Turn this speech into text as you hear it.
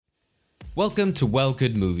Welcome to Well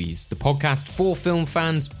Good Movies, the podcast for film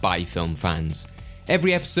fans by film fans.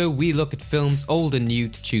 Every episode we look at films old and new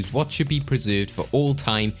to choose what should be preserved for all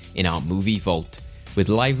time in our movie vault. With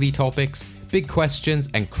lively topics, big questions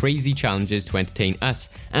and crazy challenges to entertain us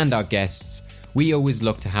and our guests, we always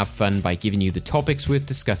look to have fun by giving you the topics worth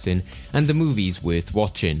discussing and the movies worth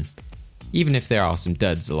watching, even if there are some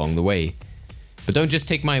duds along the way. But don't just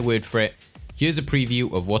take my word for it. Here's a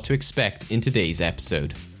preview of what to expect in today's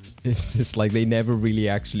episode. It's just like they never really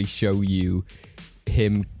actually show you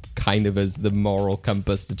him kind of as the moral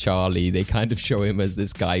compass to Charlie. They kind of show him as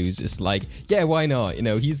this guy who's just like, yeah, why not? You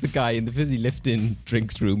know, he's the guy in the fizzy lifting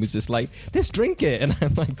drinks room who's just like, let's drink it. And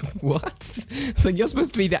I'm like, what? It's like, you're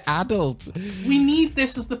supposed to be the adult. We need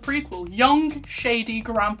this as the prequel. Young, shady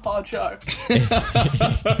Grandpa Joe. All right,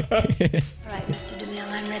 Mr.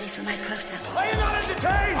 DeMille, I'm ready for my close-up. Are you not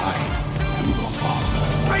entertained? I am your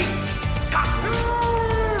father. Great Scott!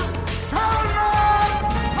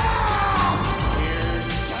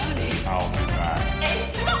 Here's Johnny. I'll be back.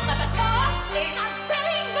 It's not the car, it's a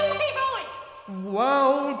very naughty boy.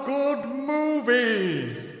 Well, good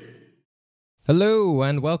movies. Hello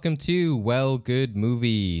and welcome to Well Good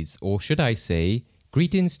Movies, or should I say,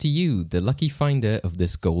 greetings to you, the lucky finder of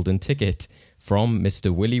this golden ticket. From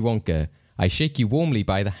Mr. Willy Wonka, I shake you warmly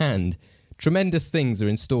by the hand. Tremendous things are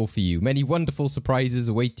in store for you. Many wonderful surprises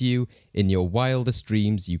await you. In your wildest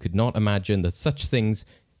dreams, you could not imagine that such things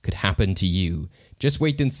could happen to you. Just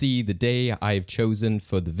wait and see. The day I have chosen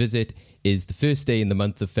for the visit is the first day in the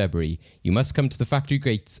month of February. You must come to the factory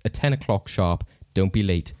gates at 10 o'clock sharp. Don't be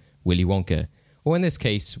late. Willy Wonka. Or in this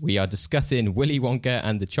case, we are discussing Willy Wonka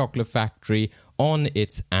and the Chocolate Factory on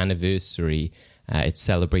its anniversary. It's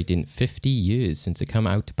celebrating 50 years since it came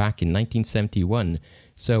out back in 1971.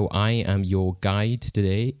 So I am your guide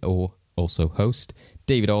today, or also host,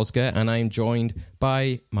 David Osger, and I am joined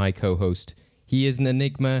by my co-host. He is an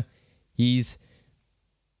enigma. He's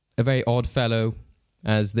a very odd fellow,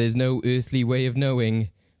 as there's no earthly way of knowing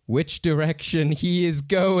which direction he is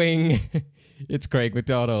going. It's Craig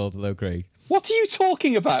McDonald. Hello, Craig. What are you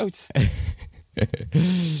talking about?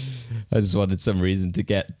 I just wanted some reason to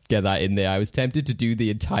get that in there. I was tempted to do the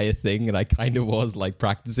entire thing, and I kind of was like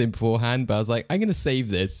practicing beforehand, but I was like, I'm going to save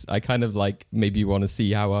this. I kind of like maybe want to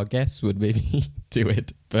see how our guests would maybe do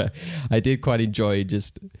it, but I did quite enjoy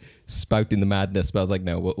just spouting the madness, but I was like,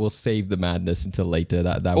 no, we'll save the madness until later.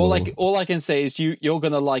 All I can say is you're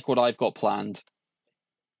going to like what I've got planned.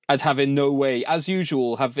 I'd have in no way, as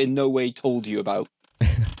usual, told you about.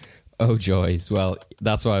 Oh, joys. Well,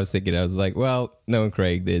 that's what I was thinking. I was like, well, knowing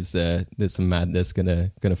Craig, there's some madness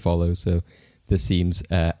gonna follow, so this seems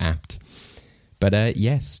apt. But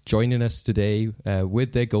yes, joining us today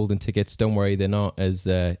with their golden tickets. Don't worry, they're not as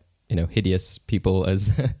hideous people as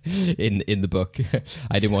in the book.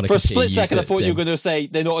 I didn't want to. For a split second, I thought you were going to say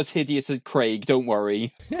they're not as hideous as Craig. Don't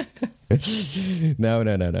worry. No.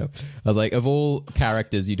 I was like, of all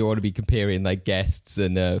characters, you don't want to be comparing like guests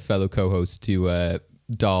and fellow co-hosts to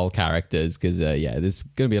doll characters, because there's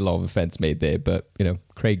going to be a lot of offense made there, but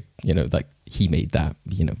Craig, like he made that,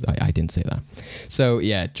 I didn't say that. So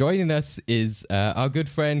yeah, joining us is our good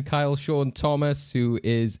friend Kyle Sean Thomas, who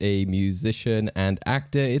is a musician and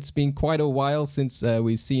actor. It's been quite a while since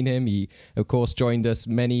we've seen him. He of course joined us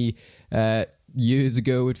many years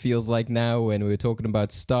ago, it feels like now, when we were talking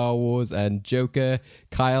about Star Wars and Joker.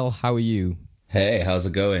 Kyle, how are you? Hey, how's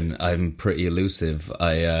it going? I'm pretty elusive.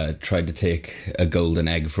 I tried to take a golden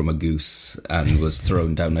egg from a goose and was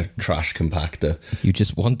thrown down a trash compactor. You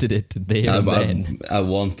just wanted it there and then. I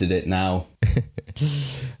wanted it now.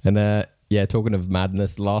 And talking of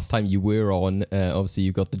madness, last time you were on, obviously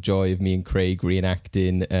you got the joy of me and Craig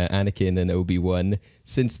reenacting Anakin and Obi-Wan.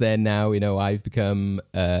 Since then now, I've become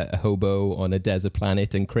a hobo on a desert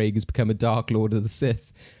planet, and Craig has become a Dark Lord of the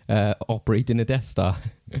Sith operating a Death Star.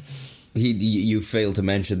 You failed to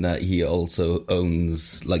mention that he also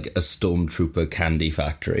owns like a stormtrooper candy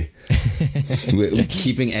factory. We're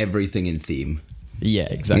keeping everything in theme. Yeah,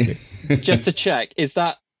 exactly. Just to check, is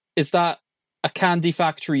that a candy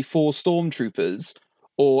factory for stormtroopers,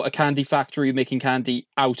 or a candy factory making candy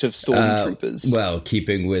out of stormtroopers? Well,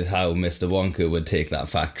 keeping with how Mr. Wonka would take that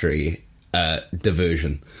factory,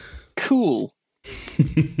 diversion. Cool.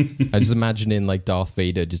 I just imagining like Darth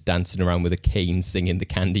Vader just dancing around with a cane singing the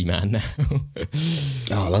Candyman now.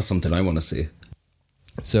 Oh, that's something I want to see.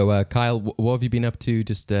 So Kyle, what have you been up to?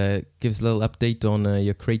 Just give us a little update on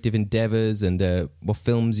your creative endeavors and what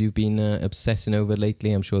films you've been obsessing over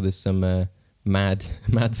lately. I'm sure there's some mad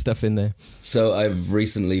stuff in there. So I've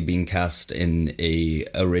recently been cast in a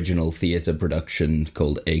original theatre production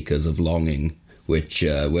called Acres of Longing, which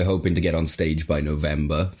we're hoping to get on stage by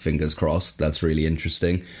November. Fingers crossed. That's really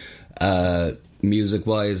interesting.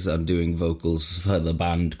 Music-wise, I'm doing vocals for the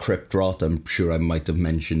band Crypt Rot. I'm sure I might have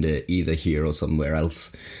mentioned it either here or somewhere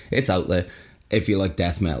else. It's out there. If you like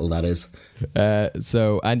death metal, that is.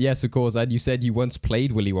 And yes, of course, and you said you once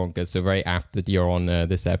played Willy Wonka, so very apt that you're on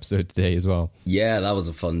this episode today as well. Yeah, that was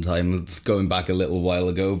a fun time. It's going back a little while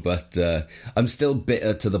ago, but I'm still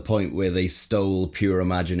bitter to the point where they stole Pure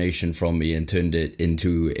Imagination from me and turned it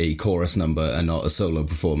into a chorus number and not a solo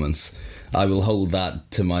performance. I will hold that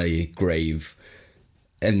to my grave.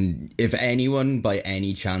 And if anyone, by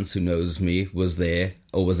any chance, who knows me, was there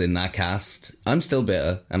or was in that cast, I'm still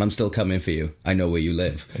bitter and I'm still coming for you. I know where you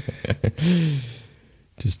live.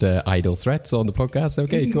 Just idle threats on the podcast.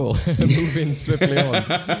 Okay, cool. Moving swiftly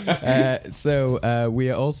on. So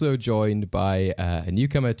we are also joined by a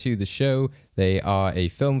newcomer to the show. They are a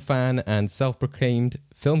film fan and self-proclaimed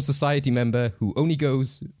Film Society member who only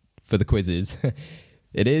goes for the quizzes.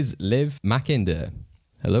 It is Liv Mackinder.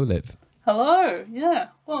 Hello, Liv. Hello, yeah.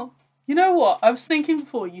 Well, you know what? I was thinking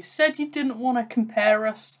before, you said you didn't want to compare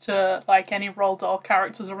us to, like, any Roald Dahl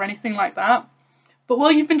characters or anything like that. But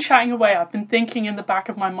while you've been chatting away, I've been thinking in the back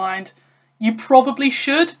of my mind, you probably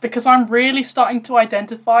should, because I'm really starting to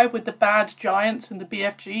identify with the bad giants in the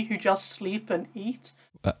BFG who just sleep and eat.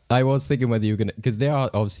 I was thinking whether you were going to... Because there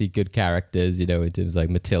are obviously good characters, you know, in terms of,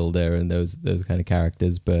 like, Matilda and those kind of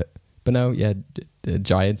characters, but no, yeah,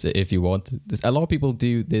 giants, if you want. A lot of people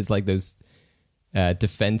do, there's like those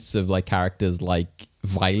defense of like characters like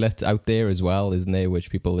Violet out there as well, isn't there? Which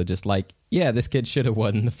people are just like, yeah, this kid should have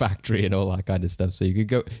won the factory and all that kind of stuff. So you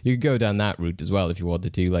could go down that route as well if you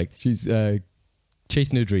wanted to. Like, she's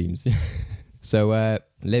chasing her dreams. So,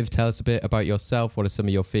 Liv, tell us a bit about yourself. What are some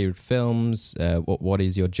of your favorite films? What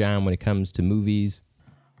is your jam when it comes to movies?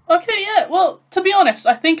 Okay, yeah, well, to be honest,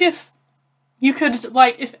 I think if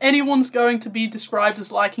anyone's going to be described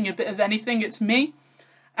as liking a bit of anything, it's me.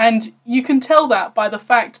 And you can tell that by the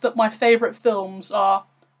fact that my favourite films are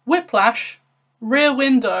Whiplash, Rear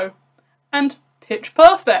Window, and Pitch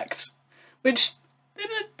Perfect, which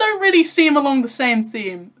don't really seem along the same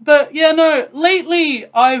theme. But yeah, no, lately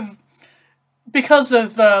because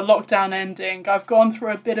of lockdown ending, I've gone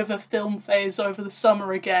through a bit of a film phase over the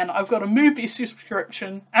summer again. I've got a Mubi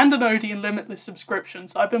subscription and an Odeon Limitless subscription,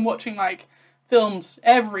 so I've been watching films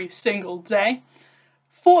every single day.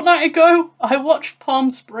 Fortnight ago, I watched Palm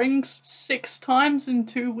Springs 6 times in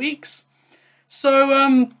 2 weeks.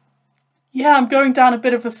 So, yeah, I'm going down a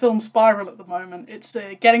bit of a film spiral at the moment. It's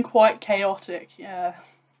getting quite chaotic, yeah.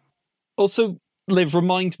 Also, Liv,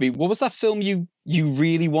 remind me, what was that film you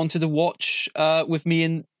really wanted to watch with me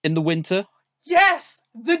in the winter? Yes!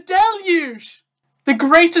 The Deluge! The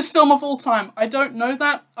greatest film of all time. I don't know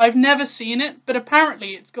that. I've never seen it, but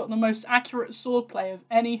apparently it's got the most accurate swordplay of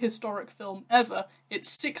any historic film ever.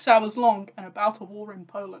 It's 6 hours long and about a war in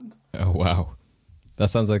Poland. Oh, wow. That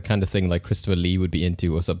sounds like the kind of thing like Christopher Lee would be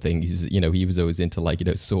into or something. He was always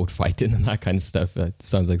into sword fighting and that kind of stuff.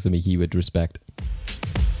 Sounds like something he would respect.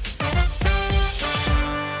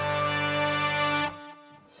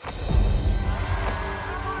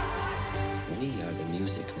 We are the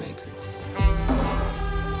music makers.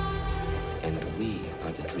 And we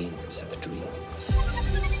are the dreamers of dreams.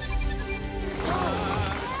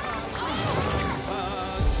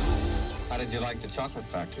 How did you like the chocolate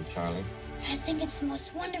factory, Charlie? I think it's the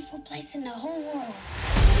most wonderful place in the whole world.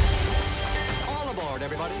 All aboard,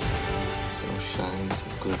 everybody. So shines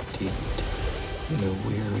a good deed in a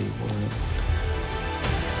weary world.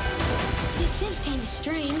 This is kind of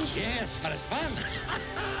strange. Yes, but it's fun.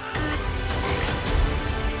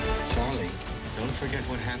 Charlie, don't forget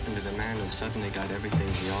what happened to the man who suddenly got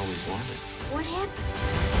everything he always wanted. What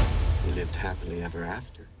happened? He lived happily ever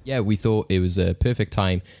after. Yeah, we thought it was a perfect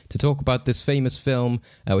time to talk about this famous film,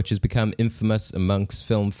 which has become infamous amongst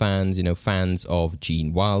film fans, fans of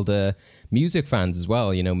Gene Wilder, music fans as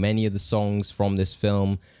well. Many of the songs from this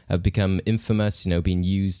film have become infamous, being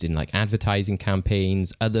used in advertising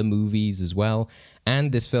campaigns, other movies as well.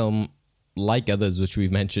 And this film, like others which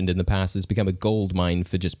we've mentioned in the past, has become a goldmine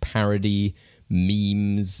for just parody,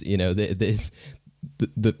 memes. There's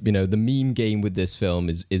the meme game with this film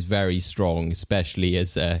is very strong, especially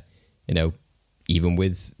as even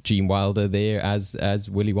with Gene Wilder there as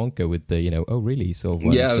Willy Wonka with the oh really sort of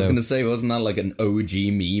one. Yeah, I was gonna say, wasn't that like an OG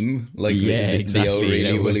meme? Exactly. The oh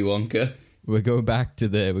really Willy Wonka. We're going back to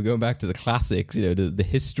the classics, the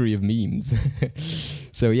history of memes.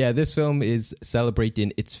 So yeah, this film is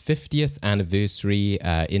celebrating its 50th anniversary.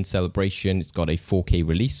 In celebration, it's got a 4K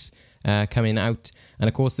release coming out. And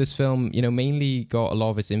of course, this film, mainly got a lot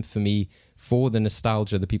of its infamy for the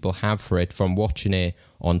nostalgia that people have for it from watching it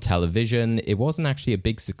on television. It wasn't actually a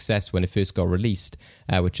big success when it first got released,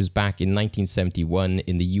 which was back in 1971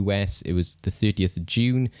 in the US. It was the 30th of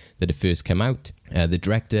June that it first came out. The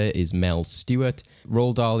director is Mel Stewart.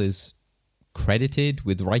 Roald Dahl is credited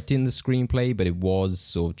with writing the screenplay, but it was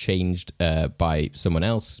sort of changed by someone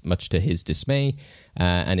else, much to his dismay.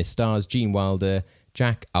 And it stars Gene Wilder,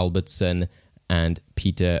 Jack Albertson, and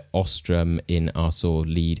Peter Ostrom in our sort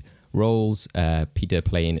of lead roles. Peter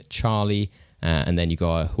playing Charlie, and then you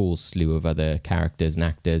got a whole slew of other characters and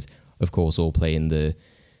actors, of course, all playing the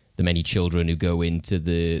many children who go into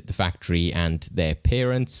the factory and their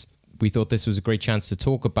parents. We thought this was a great chance to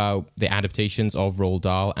talk about the adaptations of Roald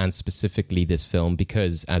Dahl and specifically this film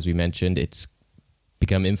because, as we mentioned, it's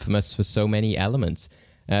become infamous for so many elements.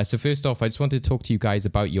 So first off, I just wanted to talk to you guys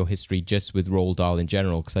about your history just with Roald Dahl in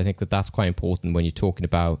general, because I think that that's quite important when you're talking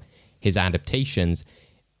about his adaptations,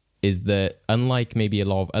 is that unlike maybe a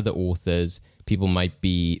lot of other authors, people might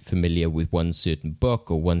be familiar with one certain book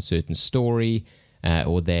or one certain story,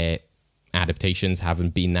 or their adaptations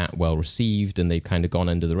haven't been that well received and they've kind of gone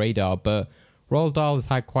under the radar. But Roald Dahl has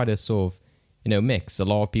had quite a sort of, mix. A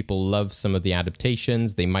lot of people love some of the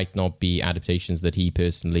adaptations. They might not be adaptations that he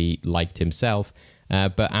personally liked himself.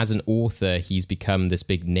 But as an author, he's become this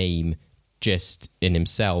big name just in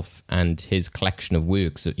himself and his collection of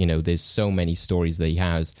works. There's so many stories that he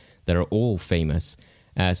has that are all famous.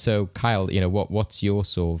 So, Kyle, what's your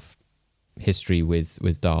sort of history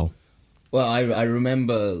with Dahl? Well, I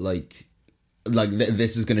remember,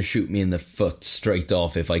 this is going to shoot me in the foot straight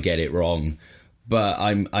off if I get it wrong. But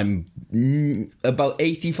I'm about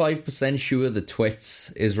 85% sure the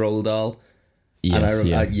Twits is Roald Dahl. Yes,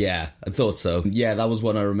 I thought so. Yeah, that was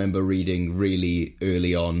one I remember reading really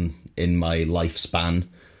early on in my lifespan,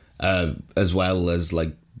 as well as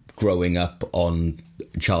growing up on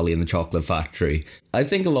Charlie and the Chocolate Factory. I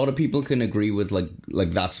think a lot of people can agree with like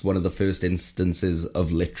that's one of the first instances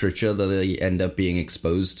of literature that they end up being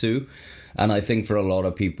exposed to. And I think for a lot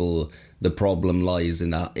of people, the problem lies in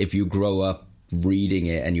that if you grow up reading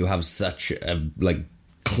it and you have such a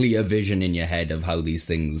clear vision in your head of how these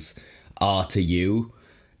things are to you,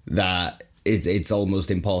 that it's almost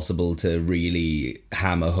impossible to really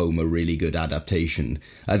hammer home a really good adaptation.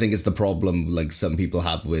 I think it's the problem some people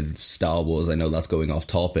have with Star Wars. I know that's going off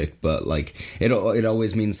topic, but it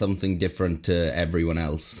always means something different to everyone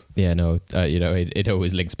else. Yeah, no, it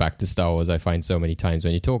always links back to Star Wars, I find, so many times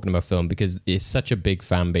when you're talking about film, because it's such a big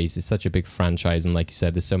fan base, it's such a big franchise, and like you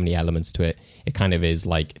said, there's so many elements to it. It kind of is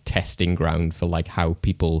testing ground for how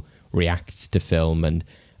people react to film and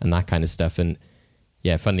that kind of stuff. And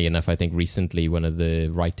yeah, funnily enough, I think recently one of the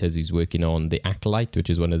writers who's working on The Acolyte, which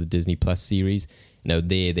is one of the Disney Plus series,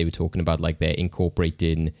 they were talking about they're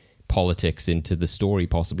incorporating politics into the story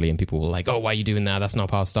possibly, and people were like, oh, why are you doing that? That's not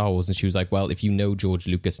part of Star Wars. And she was like, well, if you know George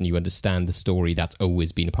Lucas and you understand the story, that's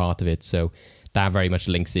always been a part of it. So that very much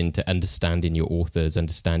links into understanding your authors,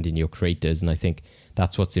 understanding your creators. And I think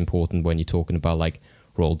that's what's important when you're talking about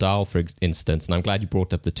Roald Dahl, for instance. And I'm glad you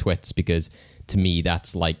brought up the Twits, because to me,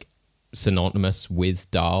 that's synonymous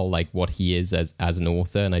with Dahl, what he is as an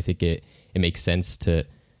author. And I think it makes sense to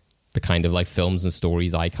the kind of films and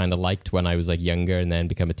stories I kind of liked when I was younger and then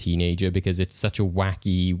become a teenager, because it's such a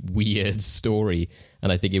wacky, weird story.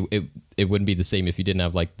 And I think it wouldn't be the same if you didn't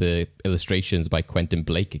have the illustrations by Quentin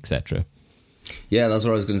Blake, etc. Yeah, that's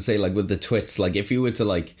what I was going to say. With the Twits, if you were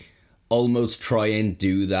to almost try and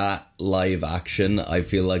do that live action, I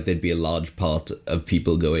feel there'd be a large part of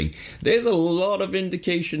people going, there's a lot of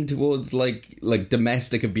indication towards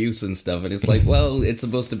domestic abuse and stuff, and it's well, it's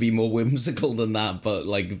supposed to be more whimsical than that, but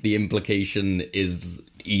the implication is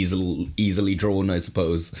easily drawn, I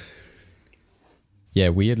suppose. Yeah,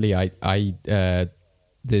 weirdly, I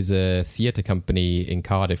there's a theatre company in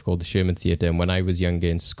Cardiff called the Sherman Theatre, and when I was younger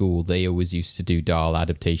in school, they always used to do Dahl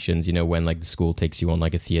adaptations, when the school takes you on a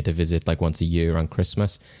theatre visit once a year around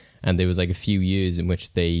Christmas. And there was a few years in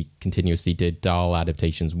which they continuously did Dahl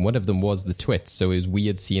adaptations. One of them was the Twits, so it was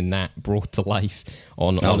weird seeing that brought to life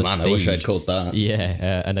on a stage. I wish I'd caught that.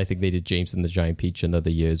 Yeah, and I think they did James and the Giant Peach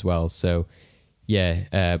another year as well. So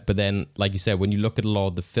yeah, but then, like you said, when you look at a lot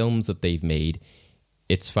of the films that they've made,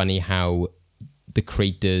 it's funny how the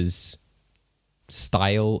creator's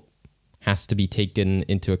style has to be taken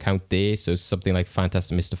into account there. So something like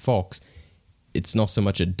Fantastic Mr. Fox, it's not so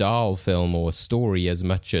much a Dahl film or a story as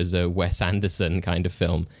much as a Wes Anderson kind of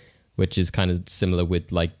film, which is kind of similar with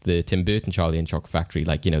the Tim Burton Charlie and Chocolate Factory.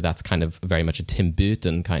 That's kind of very much a Tim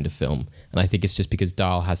Burton kind of film. And I think it's just because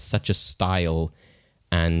Dahl has such a style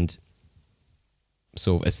and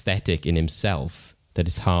sort of aesthetic in himself that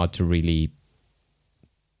it's hard to really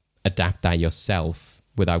adapt that yourself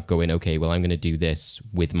without going, okay, well, I'm going to do this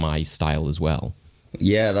with my style as well.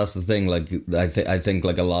 Yeah, that's the thing. Like, I think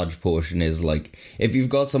like a large portion is like, if you've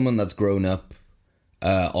got someone that's grown up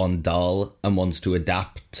on Dahl and wants to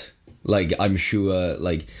adapt, like, I'm sure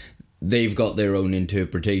like they've got their own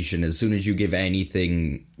interpretation. As soon as you give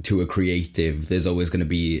anything to a creative, there's always going to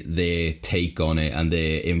be their take on it and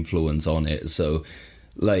their influence on it. So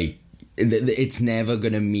like, it's never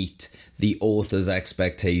going to meet the author's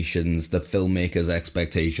expectations, the filmmaker's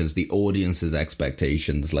expectations, the audience's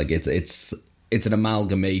expectations. Like, it's an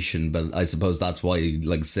amalgamation, but I suppose that's why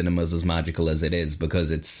like cinema's as magical as it is,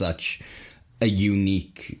 because it's such a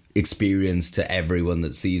unique experience to everyone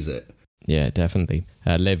that sees it. Yeah, definitely.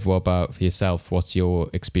 Liv, what about for yourself? What's your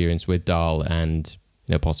experience with Dahl and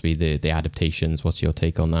possibly the adaptations? What's your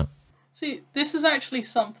take on that? See, this is actually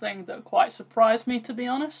something that quite surprised me, to be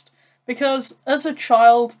honest, because as a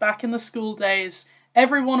child back in the school days,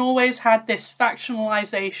 everyone always had this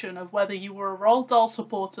factionalization of whether you were a Roald Dahl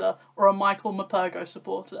supporter or a Michael Morpurgo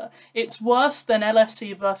supporter. It's worse than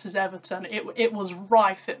LFC versus Everton. It was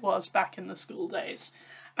rife, it was, back in the school days.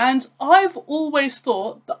 And I've always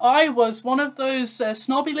thought that I was one of those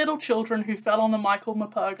snobby little children who fell on the Michael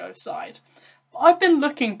Morpurgo side. I've been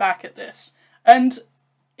looking back at this, and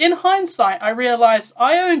in hindsight, I realised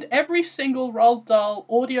I owned every single Roald Dahl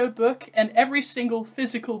audiobook and every single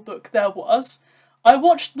physical book there was. I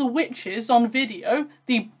watched The Witches on video,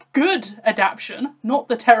 the good adaptation, not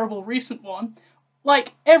the terrible recent one,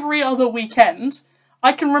 like every other weekend.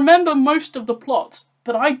 I can remember most of the plot,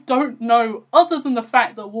 but I don't know, other than the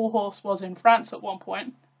fact that Warhorse was in France at one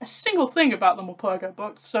point, a single thing about the Morpurgo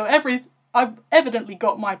books, so I've evidently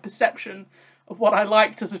got my perception of what I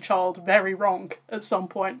liked as a child very wrong at some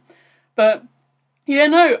point. But, yeah,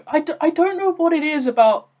 no, I don't know what it is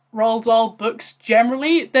about Roald Dahl books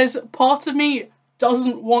generally. There's part of me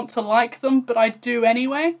doesn't want to like them, but I do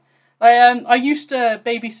anyway. I used to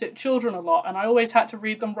babysit children a lot, and I always had to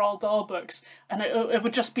read them Roald Dahl books, and it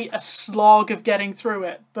would just be a slog of getting through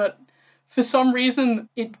it. But for some reason,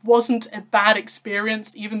 it wasn't a bad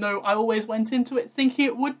experience, even though I always went into it thinking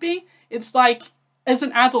it would be. It's like, as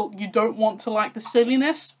an adult, you don't want to like the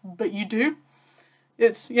silliness, but you do.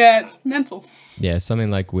 It's mental. Yeah,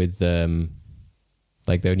 something like with,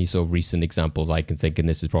 like the only sort of recent examples I can think, and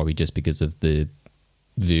this is probably just because of the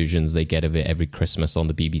versions they get of it every Christmas on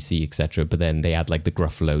the BBC, etc. But then they add like the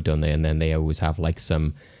Gruffalo, don't they? And then they always have like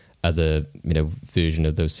some other, version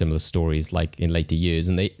of those similar stories like in later years.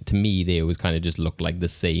 And to me, they always kind of just look like the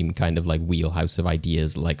same kind of like wheelhouse of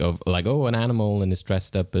ideas, like an animal and it's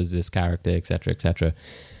dressed up as this character, etc., etc.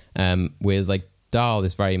 Whereas like Dahl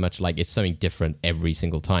is very much like it's something different every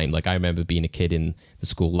single time. Like I remember being a kid in the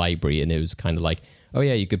school library, and it was kind of like, oh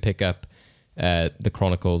yeah, you could pick up the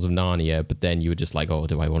Chronicles of Narnia, but then you were just like, oh,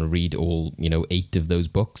 do I want to read all 8 of those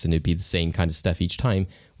books? And it'd be the same kind of stuff each time.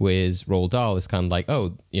 Whereas Roald Dahl is kind of like,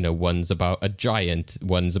 oh, one's about a giant,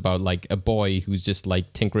 one's about like a boy who's just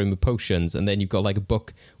like tinkering with potions, and then you've got like a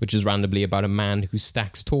book which is randomly about a man who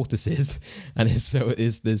stacks tortoises, and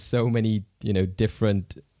there's so many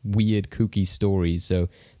different weird kooky stories. So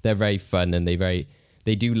they're very fun, and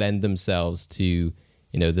they do lend themselves to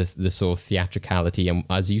the sort of theatricality and,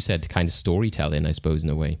 as you said, kind of storytelling, I suppose, in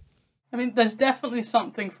a way. I mean, there's definitely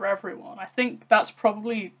something for everyone. I think that's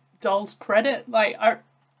probably Dahl's credit. Like,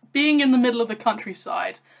 being in the middle of the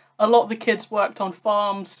countryside, a lot of the kids worked on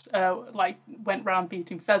farms, went round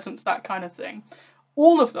beating pheasants, that kind of thing.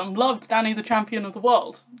 All of them loved Danny the Champion of the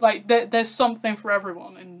World. Like, there's something for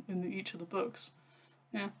everyone in each of the books.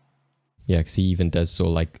 Yeah. Yeah, because he even does sort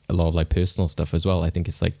of like a lot of like personal stuff as well. I think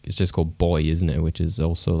it's just called Boy, isn't it? Which is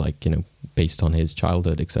also like, based on his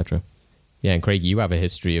childhood, etc. Yeah, and Craig, you have a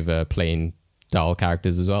history of playing Dahl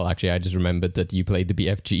characters as well. Actually, I just remembered that you played the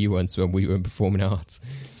BFG once when we were in performing arts.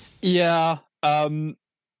 Yeah,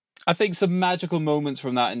 I think some magical moments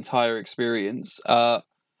from that entire experience.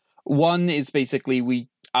 One is basically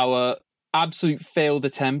our absolute failed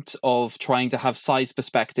attempt of trying to have size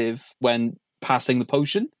perspective when passing the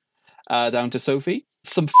potion down to Sophie.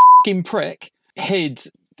 Some fucking prick hid.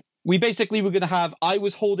 We basically were going to have, I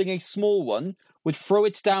was holding a small one, would throw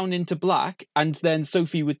it down into black, and then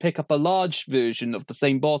Sophie would pick up a large version of the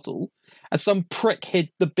same bottle, and some prick hid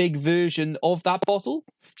the big version of that bottle.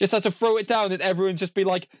 Just had to throw it down, and everyone just be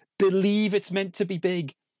like, believe it's meant to be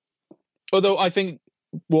big. Although I think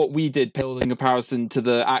what we did, in comparison to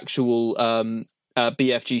the actual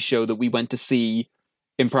BFG show that we went to see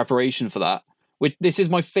in preparation for that, this is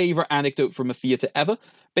my favourite anecdote from a theatre ever.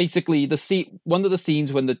 Basically, one of the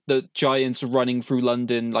scenes when the giants are running through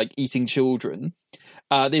London, like eating children,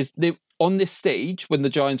 on this stage, when the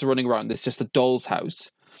giants are running around, there's just a doll's house.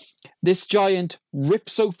 This giant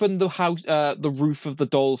rips open the house, the roof of the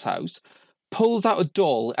doll's house, pulls out a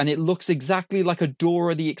doll, and it looks exactly like a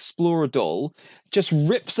Dora the Explorer doll, just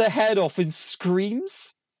rips her head off and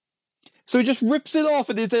screams. So he just rips it off,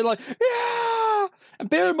 and is there like, yeah! And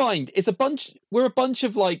bear in mind, we're a bunch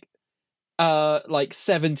of like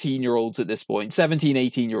 17-year-olds at this point, 17,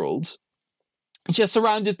 18-year-olds, just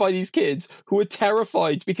surrounded by these kids who are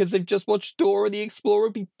terrified because they've just watched Dora the Explorer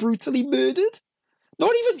be brutally murdered.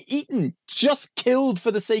 Not even eaten, just killed for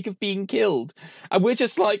the sake of being killed. And we're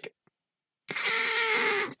just like,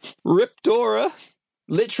 rip Dora.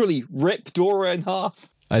 Literally, rip Dora in half.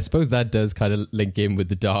 I suppose that does kind of link in with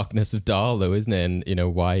the darkness of Dahl, though, isn't it? And, you know,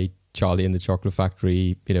 why Charlie and the Chocolate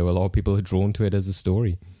Factory, you know, a lot of people are drawn to it as a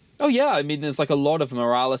story. Oh, yeah. I mean, there's like a lot of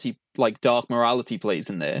morality, like dark morality plays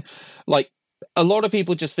in there. Like, a lot of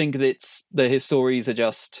people just think that his stories are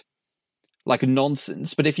just like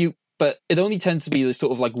nonsense. But it only tends to be this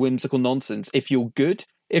sort of like whimsical nonsense if you're good.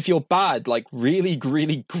 If you're bad, like really,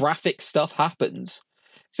 really graphic stuff happens.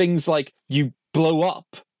 Things like you blow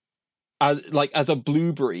up as a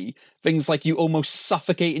blueberry. Things like you almost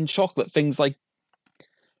suffocate in chocolate. Things like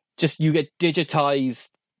just you get digitized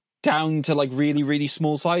down to like really, really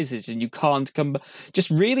small sizes and you can't come. Just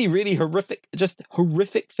really, really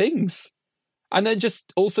horrific things. And then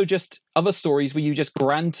just other stories where you just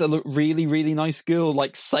grant a really, really nice girl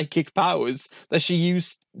like psychic powers that she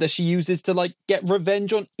uses to like get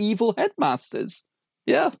revenge on evil headmasters.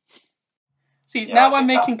 Yeah. See, now I'm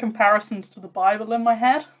making comparisons to the Bible in my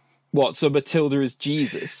head. What, so Matilda is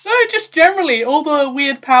Jesus? No, just generally, all the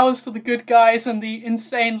weird powers for the good guys and the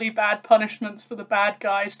insanely bad punishments for the bad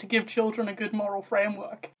guys to give children a good moral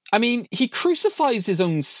framework. I mean, he crucifies his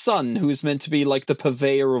own son, who is meant to be like the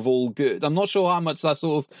purveyor of all good. I'm not sure how much that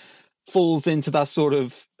sort of falls into that sort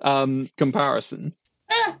of comparison.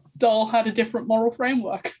 Dahl had a different moral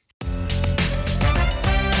framework.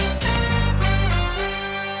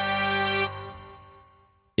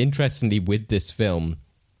 Interestingly, with this film,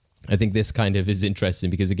 I think this kind of is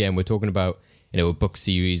interesting because, again, we're talking about, you know, a book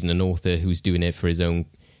series and an author who's doing it for his own,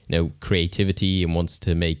 you know, creativity and wants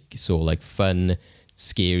to make sort of like fun,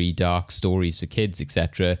 scary, dark stories for kids,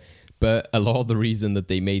 etc. But a lot of the reason that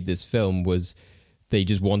they made this film was they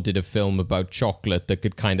just wanted a film about chocolate that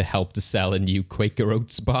could kind of help to sell a new Quaker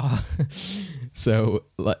Oats bar. So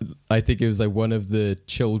I think it was like one of the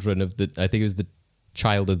children of I think it was the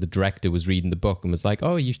child of the director was reading the book and was like,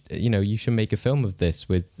 oh, you should make a film of this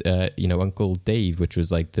with, Uncle Dave, which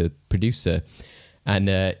was like the producer. And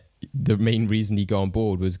the main reason he got on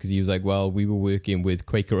board was because he was like, well, we were working with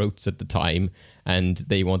Quaker Oats at the time and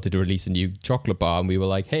they wanted to release a new chocolate bar. And we were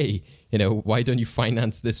like, hey, you know, why don't you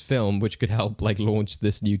finance this film, which could help like launch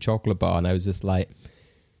this new chocolate bar? And I was just like,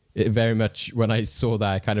 it very much, when I saw that,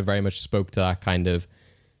 I kind of very much spoke to that kind of,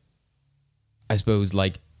 I suppose,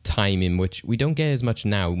 like, time in which we don't get as much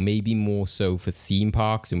now, maybe more so for theme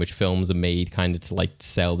parks in which films are made kind of to like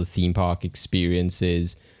sell the theme park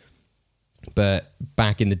experiences. But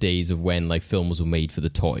back in the days of when like films were made for the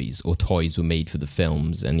toys or toys were made for the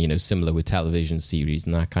films, and, you know, similar with television series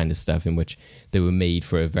and that kind of stuff in which they were made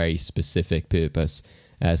for a very specific purpose.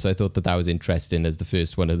 So I thought that was interesting as the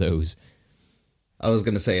first one of those. I was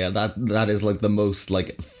going to say that is like the most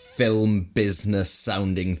like film business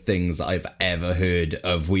sounding things I've ever heard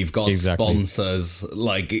of. We've got sponsors,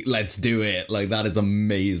 like, let's do it. Like, that is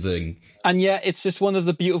amazing. And yeah, it's just one of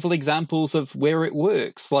the beautiful examples of where it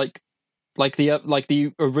works. Like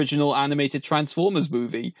the original animated Transformers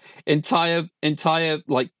movie, entire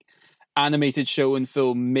like animated show and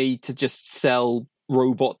film made to just sell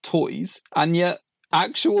robot toys, and yet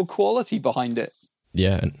actual quality behind it.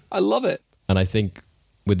 Yeah, I love it. And I think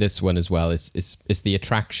with this one as well, it's the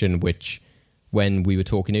attraction which, when we were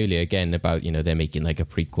talking earlier again about, you know, they're making like a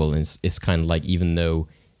prequel, and it's kind of like, even though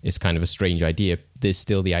it's kind of a strange idea, there's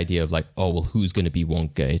still the idea of like, oh, well, who's going to be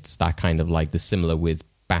Wonka? It's that kind of like the similar with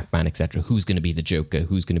Batman, etc. Who's going to be the Joker?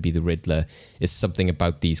 Who's going to be the Riddler? It's something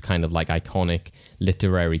about these kind of like iconic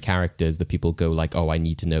literary characters that people go like, oh, I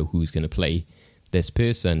need to know who's going to play this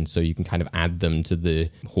person, so you can kind of add them to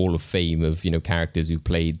the Hall of Fame of, you know, characters who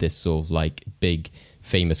played this sort of like big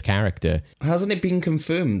famous character. Hasn't it been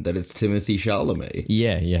confirmed that it's Timothée Chalamet?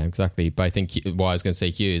 Yeah, exactly. But I think what I was going to say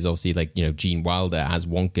here is obviously, like, you know, Gene Wilder as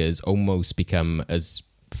Wonka has almost become as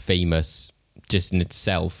famous just in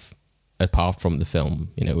itself apart from the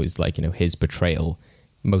film. You know, is like, you know, his portrayal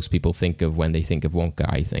most people think of when they think of Wonka,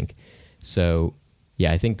 I think. So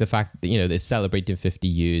yeah, I think the fact that, you know, they're celebrating 50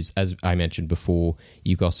 years, as I mentioned before,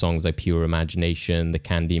 you got songs like Pure Imagination, The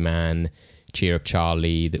Candyman, Cheer Up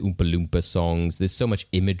Charlie, the Oompa Loompa songs. There's so much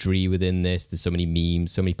imagery within this. There's so many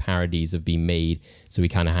memes, so many parodies have been made. So we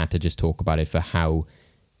kind of had to just talk about it for how,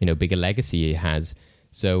 big a legacy it has.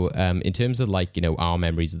 So in terms of like, our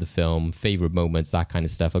memories of the film, favorite moments, that kind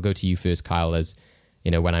of stuff, I'll go to you first, Kyle, as,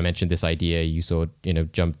 when I mentioned this idea, you sort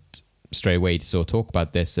of, jumped straight away to sort of talk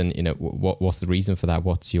about this. And, what's the reason for that?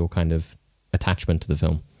 What's your kind of attachment to the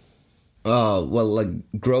film? Oh, well, like,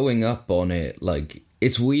 growing up on it, like,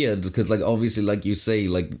 it's weird because, like, obviously, like you say,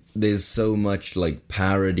 like, there's so much, like,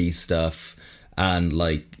 parody stuff and,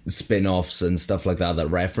 like, spin-offs and stuff like that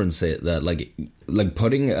reference it, that, like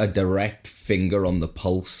putting a direct finger on the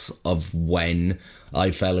pulse of when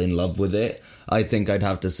I fell in love with it, I think I'd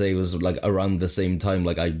have to say was, like, around the same time.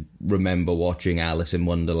 Like, I remember watching Alice in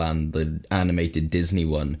Wonderland, the animated Disney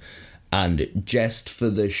one, and just for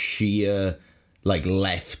the sheer, like,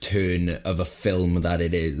 left turn of a film that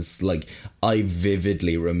it is, like, I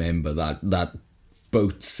vividly remember that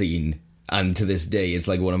boat scene, and to this day it's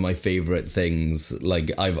like one of my favorite things.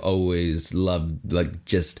 Like, I've always loved, like,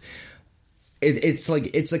 just it's like,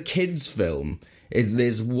 it's a kids film.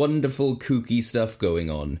 There's wonderful kooky stuff going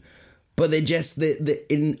on, but they just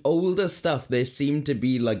in older stuff there seemed to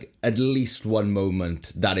be, like, at least one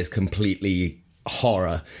moment that is completely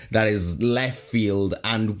horror, that is left field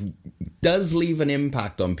and does leave an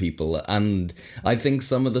impact on people. And I think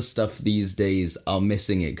some of the stuff these days are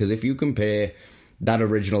missing it, because if you compare that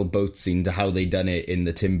original boat scene to how they done it in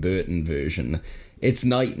the Tim Burton version, it's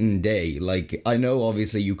night and day. Like, I know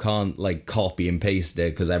obviously you can't, like, copy and paste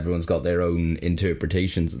it because everyone's got their own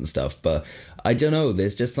interpretations and stuff, but I don't know,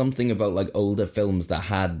 there's just something about, like, older films that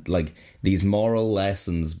had, like, these moral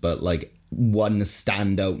lessons, but, like, one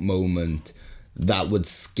standout moment that would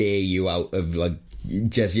scare you out of, like,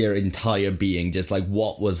 just your entire being. Just like,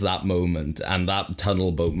 what was that moment? And that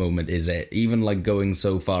tunnel boat moment is it. Even, like, going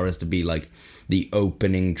so far as to be, like, the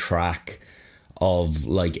opening track of,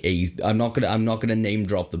 like, I'm not gonna name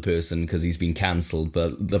drop the person because he's been cancelled,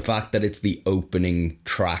 but the fact that it's the opening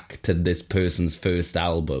track to this person's first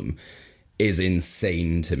album is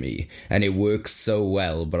insane to me, and it works so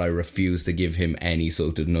well, but I refuse to give him any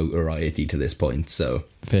sort of notoriety to this point. So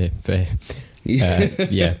fair.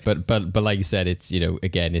 Yeah, but like you said, it's,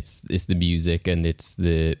 again, it's the music, and it's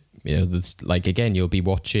the, like, again, you'll be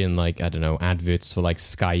watching, like, I don't know, adverts for, like,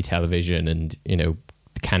 Sky Television, and,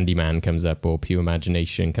 Candyman comes up, or Pure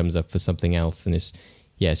Imagination comes up for something else, and it's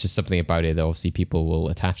just something about it that obviously people will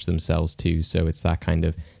attach themselves to. So it's that kind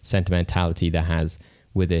of sentimentality that has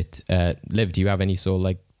with it. Liv, do you have any sort of,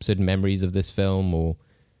 like, certain memories of this film, or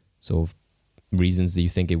sort of reasons that you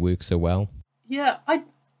think it works so well? Yeah,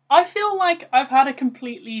 I feel like I've had a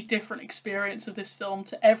completely different experience of this film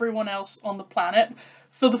to everyone else on the planet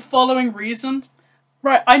for the following reason.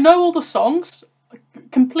 Right, I know all the songs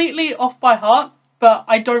completely off by heart, but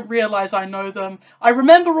I don't realise I know them. I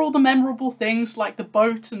remember all the memorable things, like the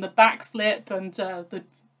boat and the backflip and the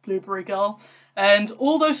Blueberry Girl and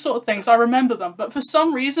all those sort of things. I remember them, but for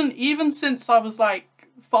some reason, even since I was like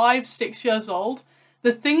 5-6 years old,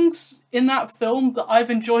 the things in that film that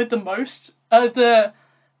I've enjoyed the most are the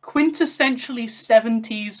quintessentially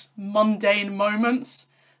 70s mundane moments.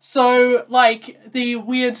 So, like, the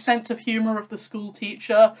weird sense of humour of the school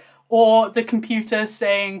teacher, or the computer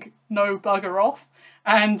saying, no, bugger off.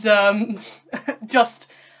 And just,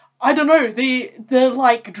 I don't know, the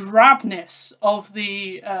like, drabness of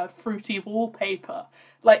the fruity wallpaper.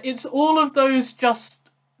 Like, it's all of those just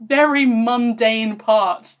very mundane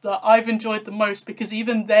parts that I've enjoyed the most, because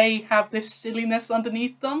even they have this silliness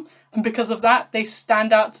underneath them. And because of that, they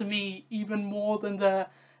stand out to me even more than the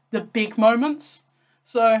big moments.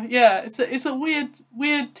 So yeah, it's a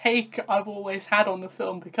weird take I've always had on the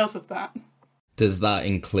film because of that. Does that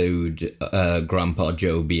include Grandpa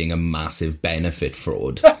Joe being a massive benefit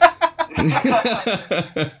fraud?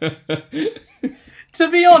 To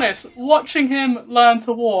be honest, watching him learn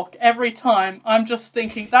to walk every time, I'm just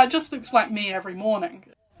thinking, that just looks like me every morning.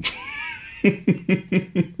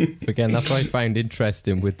 Again, that's what I find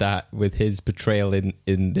interesting with his portrayal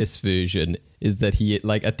in this version, is that he,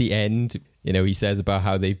 like, at the end, he says about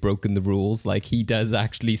how they've broken the rules. Like, he does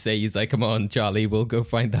actually say, he's like, come on, Charlie, we'll go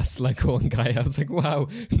find that Slughorn guy. I was like, wow,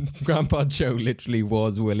 Grandpa Joe literally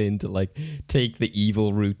was willing to, like, take the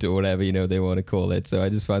evil route or whatever, they want to call it. So I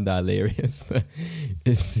just found that hilarious.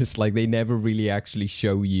 It's just like, they never really actually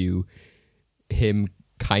show you him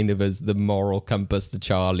kind of as the moral compass to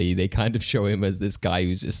Charlie. They kind of show him as this guy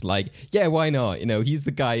who's just like, yeah, why not? He's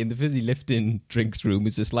the guy in the fizzy lifting drinks room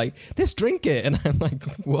who's just like, let's drink it. And I'm like,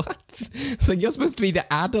 what? It's like, you're supposed to be the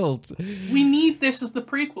adult. We need this as the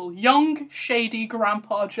prequel. Young, shady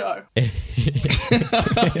Grandpa Joe.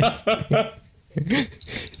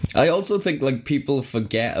 I also think like people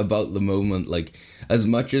forget about the moment, like as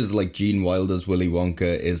much as like Gene Wilder's Willy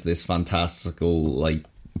Wonka is this fantastical like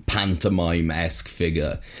pantomime-esque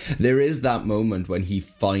figure, there is that moment when he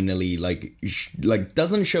finally like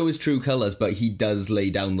doesn't show his true colors, but he does lay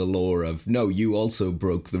down the law of, no, you also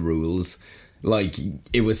broke the rules, like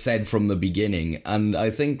it was said from the beginning. And I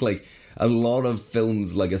think like a lot of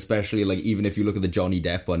films, like especially like even if you look at the Johnny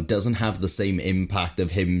Depp one, doesn't have the same impact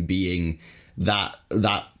of him being that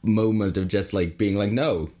moment of just like being like,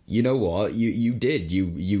 no, you know what, you did,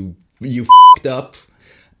 you f***ed up,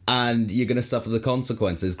 and you're gonna suffer the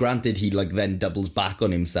consequences. Granted, he like then doubles back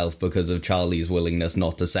on himself because of Charlie's willingness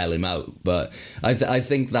not to sell him out, but I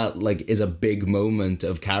think that like is a big moment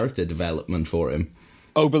of character development for him.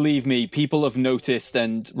 Oh, believe me, people have noticed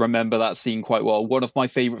and remember that scene quite well. One of my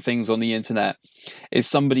favourite things on the internet is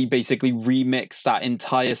somebody basically remixed that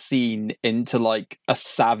entire scene into like a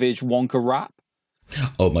savage Wonka rap.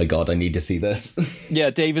 Oh my god, I need to see this. Yeah,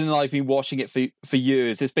 David and I have been watching it for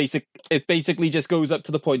years. It basically just goes up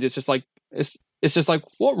to the point. It's just like it's just like,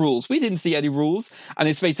 what rules? We didn't see any rules, and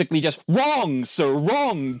it's basically just wrong, sir,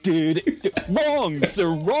 wrong, dude, wrong, sir,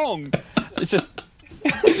 wrong. It's just.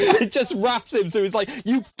 It just wraps him, so he's like,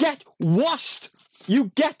 you get washed,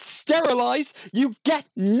 you get sterilized, you get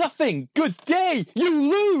nothing, good day, you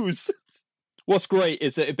lose. What's great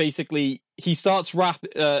is that it basically, he starts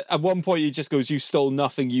at one point he just goes, you stole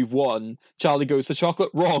nothing, you've won. Charlie goes, the chocolate,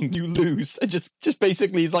 wrong, you lose. And just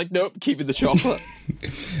basically he's like, nope, keeping the chocolate.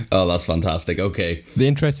 Oh, that's fantastic. Okay. The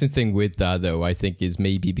interesting thing with that, though, I think, is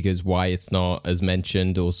maybe because why it's not as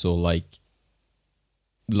mentioned, also like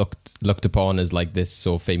looked upon as like this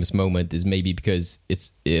sort of famous moment, is maybe because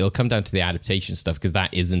it'll come down to the adaptation stuff, because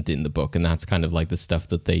that isn't in the book, and that's kind of like the stuff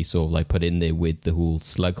that they sort of like put in there with the whole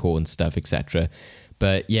Slughorn stuff, etc.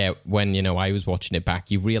 But yeah, when I was watching it back,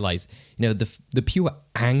 you realize the pure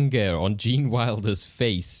anger on Gene Wilder's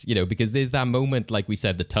face, because there's that moment, like we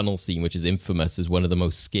said, the tunnel scene, which is infamous as one of the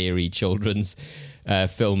most scary children's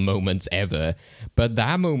film moments ever. But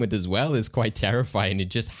that moment as well is quite terrifying, and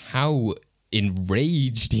just how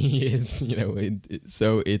enraged he is,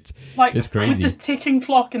 so it's crazy. With the ticking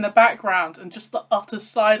clock in the background and just the utter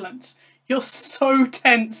silence, you're so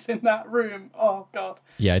tense in that room. Oh god.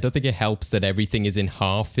 Yeah, I don't think it helps that everything is in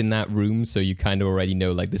half in that room, so you kind of already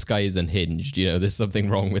know, like, this guy is unhinged, there's something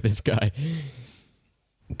wrong with this guy.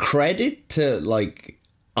 Credit to, like,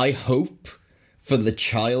 I hope for the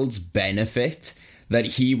child's benefit that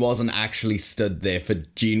he wasn't actually stood there for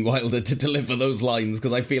Gene Wilder to deliver those lines,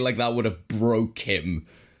 because I feel like that would have broke him.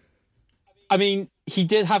 I mean, he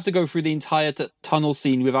did have to go through the entire tunnel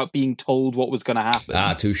scene without being told what was going to happen.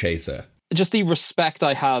 Ah, touche, sir. Just the respect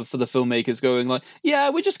I have for the filmmakers going like, yeah,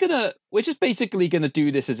 we're just basically gonna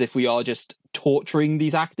do this as if we are just torturing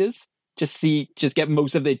these actors. Just get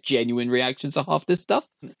most of their genuine reactions to half this stuff.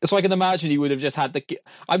 So I can imagine he would have just had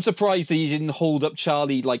I'm surprised that he didn't hold up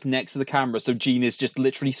Charlie like next to the camera, so Gene is just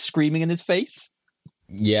literally screaming in his face.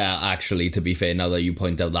 Yeah, actually, to be fair, now that you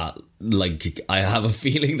point out that, like, I have a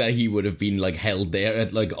feeling that he would have been like held there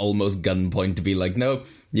at like almost gunpoint to be like, no,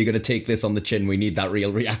 you're gonna take this on the chin. We need that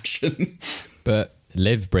real reaction. But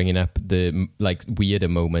Liv bringing up the like weirder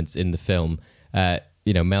moments in the film,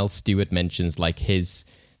 Mel Stewart mentions like his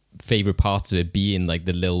favorite parts of it being like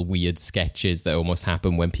the little weird sketches that almost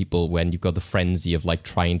happen when you've got the frenzy of like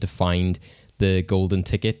trying to find the golden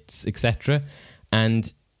tickets, etc.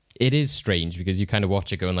 And it is strange because you kind of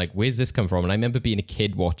watch it going like, where's this come from? And I remember being a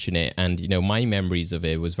kid watching it, and my memories of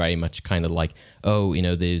it was very much kind of like, oh,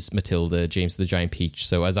 there's Matilda, James the Giant Peach.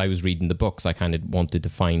 So as I was reading the books, I kind of wanted to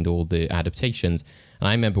find all the adaptations, and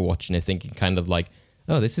I remember watching it thinking kind of like,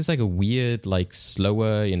 oh, this is like a weird, like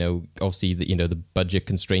slower, obviously the budget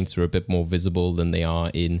constraints are a bit more visible than they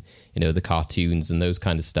are in, the cartoons and those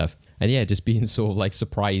kind of stuff. And yeah, just being sort of like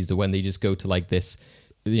surprised when they just go to like this,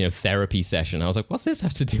 therapy session. I was like, what's this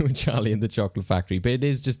have to do with Charlie and the Chocolate Factory? But it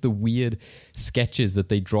is just the weird sketches that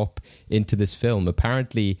they drop into this film.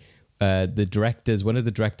 Apparently, one of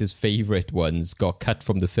the director's favorite ones got cut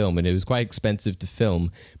from the film, and it was quite expensive to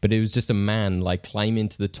film, but it was just a man like climbing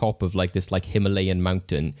to the top of like this like Himalayan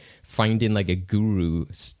mountain, finding like a guru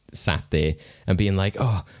sat there and being like,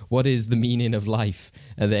 oh, what is the meaning of life?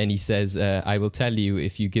 And then he says, I will tell you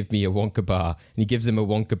if you give me a Wonka bar. And he gives him a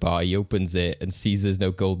Wonka bar. He opens it and sees there's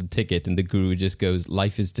no golden ticket, and the guru just goes,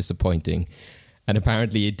 life is disappointing. And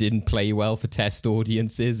apparently it didn't play well for test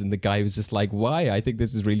audiences. And the guy was just like, why? I think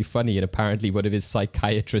this is really funny. And apparently one of his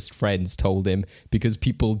psychiatrist friends told him, because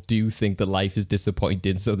people do think that life is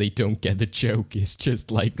disappointing, so they don't get the joke. It's just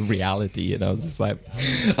like reality. And I was just like...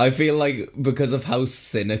 I feel like because of how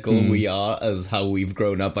cynical we are as how we've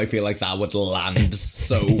grown up, I feel like that would land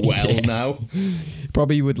so well now.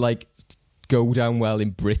 Probably would like go down well in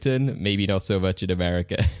Britain, maybe not so much in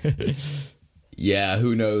America. Yeah,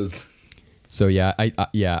 who knows? So yeah,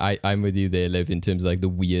 I'm with you there, Liv, in terms of like the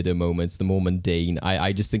weirder moments, the more mundane.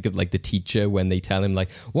 I just think of like the teacher when they tell him like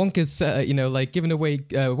Wonka's, like giving away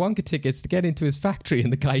Wonka tickets to get into his factory,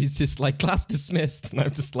 and the guy's just like, class dismissed. And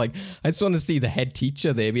I'm just like, I just want to see the head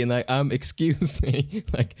teacher there being like, excuse me.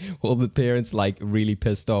 Like all the parents like really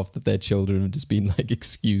pissed off that their children have just been like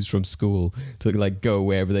excused from school to like go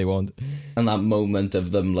wherever they want. And that moment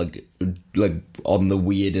of them like on the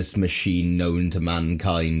weirdest machine known to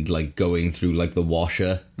mankind, like going through like the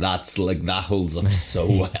washer, that's like, that holds up so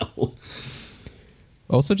well.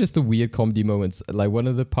 Also just the weird comedy moments, like one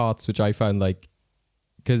of the parts which I found like,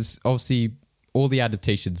 because obviously all the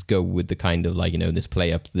adaptations go with the kind of like, this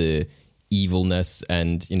play up the evilness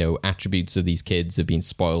and attributes of these kids of being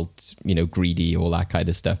spoiled, greedy, all that kind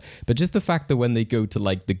of stuff. But just the fact that when they go to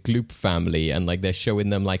like the Gloop family and like they're showing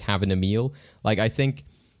them like having a meal, like I think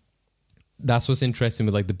that's what's interesting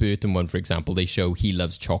with like the Burton one, for example. They show he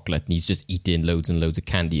loves chocolate and he's just eating loads and loads of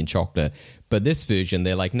candy and chocolate. But this version,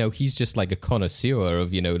 they're like, no, he's just like a connoisseur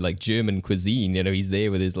of, like German cuisine. He's there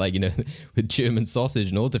with his like, with German sausage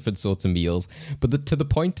and all different sorts of meals. But to the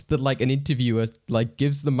point that like an interviewer like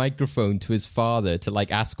gives the microphone to his father to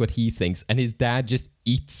like ask what he thinks, and his dad just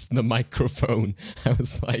eats the microphone. I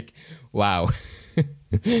was like, wow.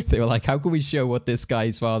 They were like, how can we show what this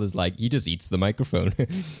guy's father's like? He just eats the microphone.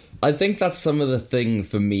 I think that's some of the thing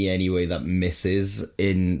for me anyway that misses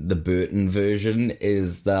in the Burton version,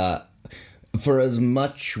 is that for as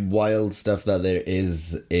much wild stuff that there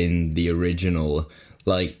is in the original,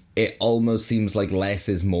 like it almost seems like less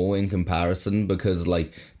is more in comparison, because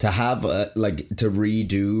like to have to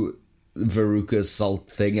redo Veruca's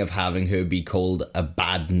salt thing of having her be called a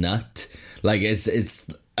bad nut, like it's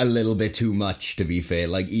a little bit too much, to be fair.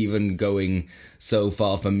 Like even going so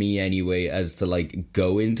far for me anyway as to like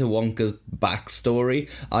go into Wonka's backstory,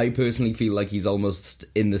 I personally feel like he's almost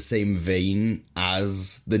in the same vein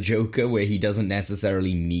as the Joker, where he doesn't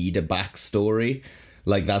necessarily need a backstory.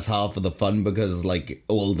 Like that's half of the fun, because like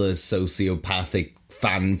all the sociopathic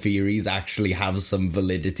fan theories actually have some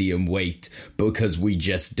validity and weight because we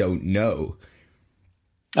just don't know.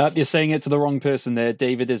 You're saying it to the wrong person there.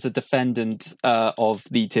 David is a defendant of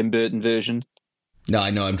the Tim Burton version. No, I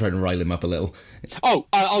know, I'm trying to rile him up a little. Oh,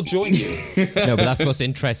 I'll join you. No, but that's what's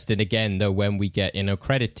interesting, again, though, when we get,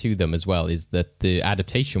 credit to them as well, is that the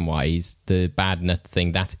adaptation-wise, the bad nut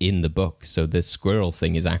thing, that's in the book. So the squirrel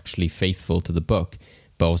thing is actually faithful to the book.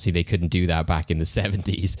 But obviously they couldn't do that back in the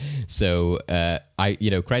 70s. So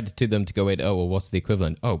credit to them to go in, oh, well, what's the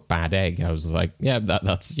equivalent? Oh, bad egg. I was like, yeah,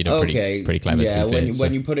 that's pretty clever. Yeah, to be fair,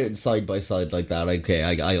 when you put it side by side like that, okay,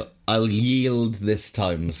 I'll yield this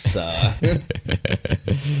time, sir.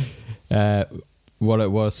 What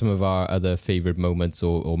are some of our other favourite moments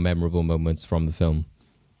or memorable moments from the film?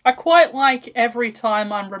 I quite like every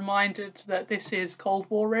time I'm reminded that this is Cold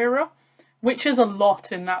War era, which is a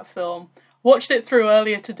lot in that film. Watched it through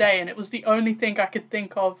earlier today, and it was the only thing I could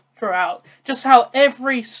think of throughout. Just how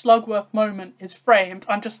every Slugworth moment is framed.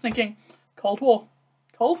 I'm just thinking, Cold War.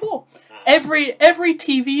 Cold War. Every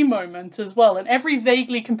TV moment as well, and every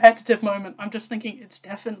vaguely competitive moment, I'm just thinking, it's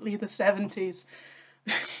definitely the 70s.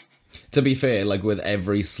 To be fair, like with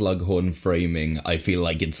every Slughorn framing, I feel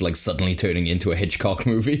like it's like suddenly turning into a Hitchcock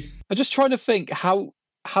movie. I'm just trying to think, how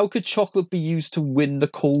could chocolate be used to win the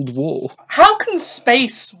Cold War? How can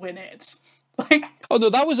space win it? Oh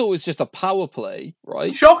no, that was always just a power play,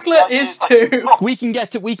 right? Chocolate is too. We can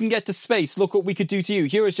get to space. Look what we could do to you.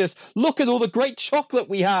 Here is just, look at all the great chocolate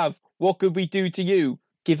we have. What could we do to you?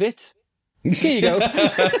 Give it. Here you go.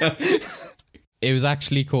 It was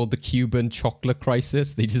actually called the Cuban Chocolate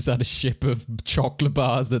Crisis. They just had a ship of chocolate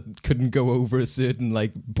bars that couldn't go over a certain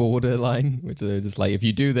like border line, which they're just like, if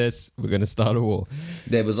you do this, we're going to start a war.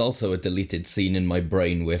 There was also a deleted scene in my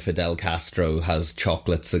brain where Fidel Castro has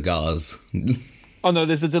chocolate cigars. Oh no,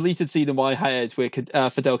 there's a deleted scene in my head where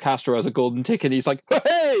Fidel Castro has a golden ticket and he's like,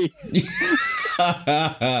 hey!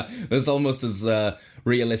 It's almost as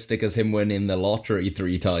realistic as him winning the lottery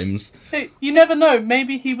 3 times. Hey, you never know.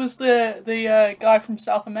 Maybe he was the guy from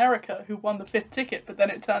South America who won the 5th ticket, but then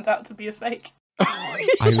it turned out to be a fake.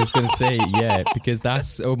 I was going to say, yeah, because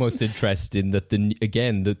that's almost interesting that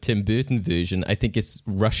the Tim Burton version, I think it's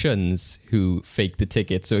Russians who fake the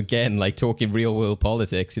ticket. So again, like talking real world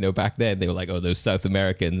politics, back then they were like, oh, those South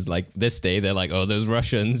Americans. Like this day, they're like, oh, those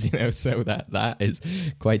Russians, so that is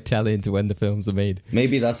quite telling to when the films are made.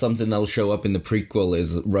 Maybe that's something that'll show up in the prequel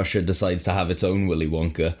is Russia decides to have its own Willy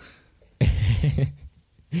Wonka.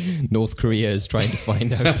 North Korea is trying to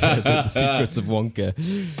find out the secrets of Wonka.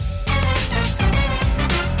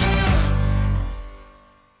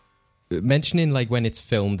 Mentioning like when it's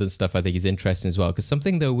filmed and stuff, I think is interesting as well, because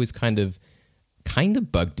something that always kind of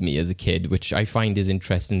bugged me as a kid, which I find is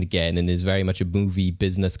interesting again and is very much a movie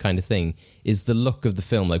business kind of thing, is the look of the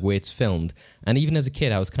film, like where it's filmed. And even as a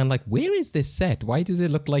kid, I was kind of like, where is this set? Why does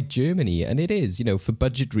it look like Germany? And it is, for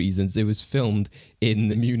budget reasons, it was filmed in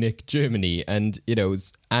Munich, Germany. And,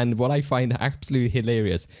 and what I find absolutely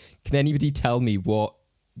hilarious, can anybody tell me what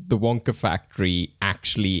the Wonka factory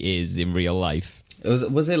actually is in real life?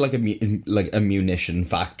 Was it like a munition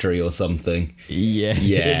factory or something? Yeah.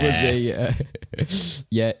 It was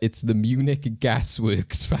it's the Munich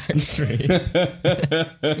Gasworks factory.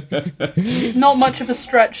 Not much of a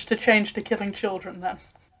stretch to change to killing children, then.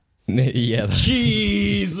 Yeah.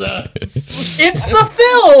 Jesus! It's the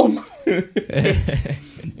film!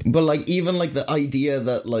 But like even like the idea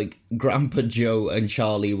that like Grandpa Joe and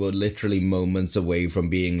Charlie were literally moments away from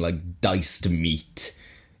being like diced meat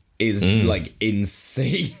is like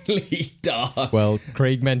insanely dark. Well,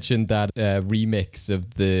 Craig mentioned that remix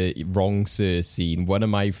of the Wrong Sir scene. One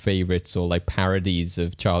of my favorites, or like parodies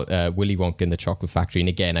of Willy Wonka and the Chocolate Factory. And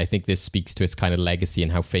again, I think this speaks to its kind of legacy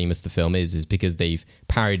and how famous the film is because they've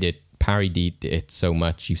parodied it so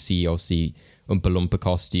much. You see, obviously, Oompa Loompa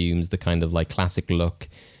costumes, the kind of like classic look.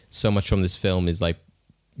 So much from this film is like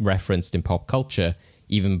referenced in pop culture.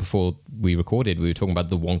 Even before we recorded, we were talking about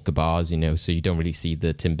the Wonka bars, so you don't really see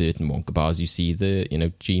the Tim Burton Wonka bars. You see the,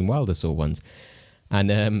 Gene Wilder saw ones. And,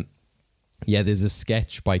 there's a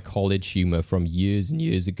sketch by College Humor from years and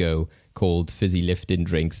years ago called Fizzy Lifting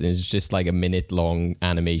Drinks. And it's just like a minute-long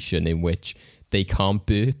animation in which they can't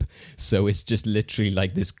burp. So it's just literally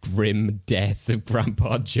like this grim death of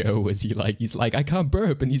Grandpa Joe as he's like, I can't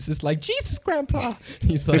burp. And he's just like, Jesus, Grandpa.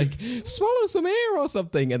 He's like, swallow some air or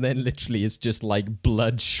something. And then literally it's just like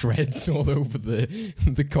blood shreds all over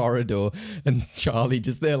the corridor. And Charlie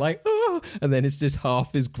just there like, oh. And then it's just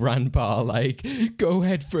half his grandpa like, go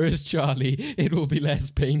head first, Charlie. It will be less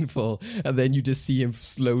painful. And then you just see him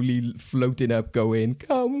slowly floating up going,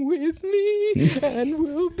 come with me and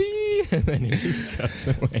we'll be. And then he just cuts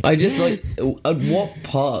away. I just like, at what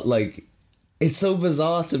part, like, it's so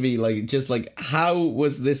bizarre to me, like, just like, how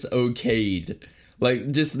was this okayed?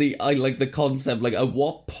 Like, just the concept, like, at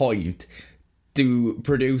what point do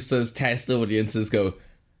producers test audiences go,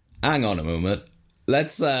 hang on a moment,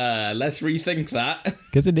 let's rethink that.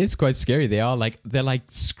 Because it is quite scary. They're like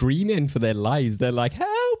screaming for their lives. They're like, help,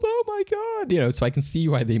 oh my God. So I can see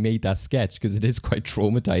why they made that sketch, because it is quite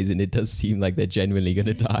traumatizing. It does seem like they're genuinely going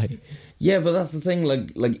to die. Yeah, but that's the thing,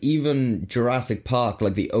 like even Jurassic Park,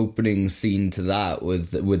 like the opening scene to that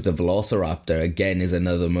with the Velociraptor, again, is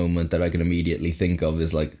another moment that I can immediately think of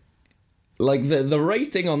is like the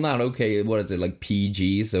rating on that, okay, what is it, like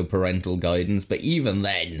PG, so parental guidance, but even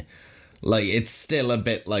then, like, it's still a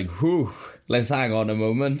bit like, whew, let's hang on a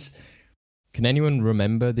moment. Can anyone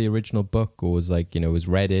remember the original book, or was like, was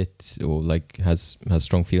read it, or like has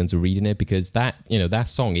strong feelings of reading it? Because that, that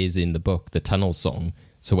song is in the book, the Tunnel song.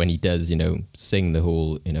 So when he does, sing the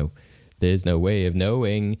whole, there's no way of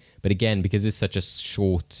knowing. But again, because it's such a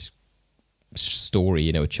short story,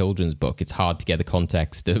 a children's book, it's hard to get the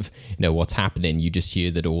context of, what's happening. You just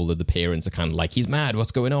hear that all of the parents are kind of like, he's mad,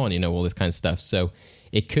 what's going on? All this kind of stuff. So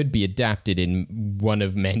it could be adapted in one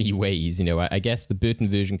of many ways. I guess the Burton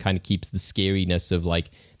version kind of keeps the scariness of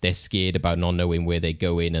like, they're scared about not knowing where they're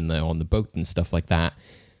going and they're on the boat and stuff like that.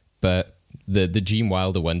 But the Gene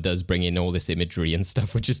Wilder one does bring in all this imagery and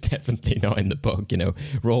stuff, which is definitely not in the book.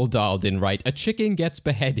 Roald Dahl didn't write a chicken gets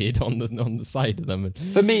beheaded on the side of them.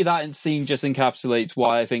 For me, that scene just encapsulates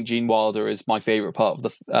why I think Gene Wilder is my favorite part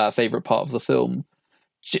of the film.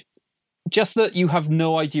 Just that you have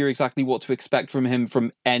no idea exactly what to expect from him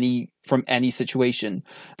from any situation.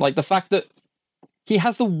 Like the fact that he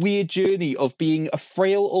has the weird journey of being a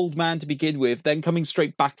frail old man to begin with, then coming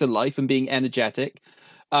straight back to life and being energetic.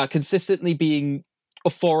 Consistently being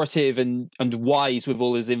authoritative and wise with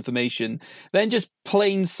all his information, then just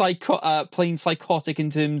plain psychotic in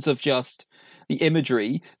terms of just the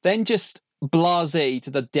imagery, then just blasé to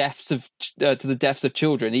the deaths of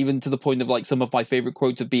children, even to the point of like some of my favorite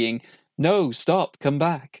quotes of being, "No, stop, come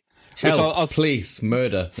back." Help, police,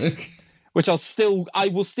 murder. which I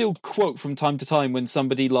will still quote from time to time when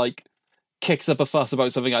somebody like kicks up a fuss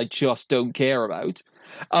about something I just don't care about.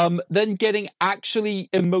 Then getting actually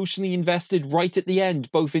emotionally invested right at the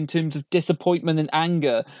end, both in terms of disappointment and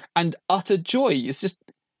anger and utter joy. It's just,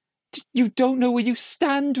 you don't know where you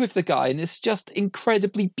stand with the guy, and it's just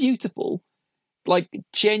incredibly beautiful. Like,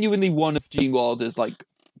 genuinely one of Gene Wilder's, like,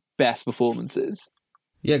 best performances.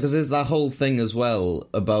 Yeah, because there's that whole thing as well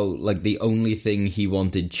about, like, the only thing he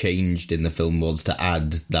wanted changed in the film was to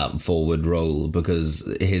add that forward role, because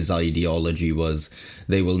his ideology was,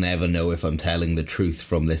 they will never know if I'm telling the truth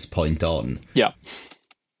from this point on. Yeah.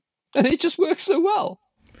 And it just works so well.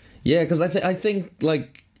 Yeah, because I think,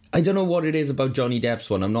 like, I don't know what it is about Johnny Depp's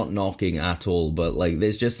one, I'm not knocking at all, but, like,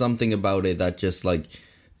 there's just something about it that just, like,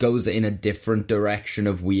 goes in a different direction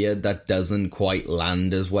of weird that doesn't quite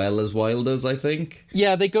land as well as Wilder's, I think.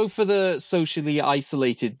 Yeah, they go for the socially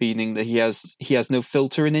isolated, meaning that he has no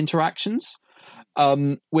filter in interactions,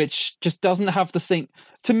 which just doesn't have the same.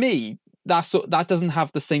 To me, that doesn't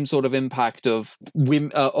have the same sort of impact of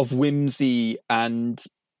whimsy and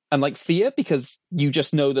like fear, because you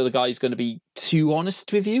just know that the guy's going to be too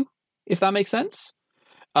honest with you, if that makes sense.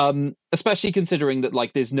 Especially considering that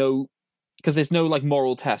like there's no like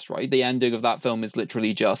moral test, right? The ending of that film is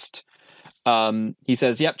literally just he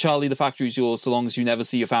says, "Yep, Charlie, the factory's yours so long as you never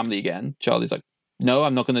see your family again." Charlie's like, "No,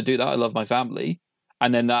 I'm not going to do that. I love my family."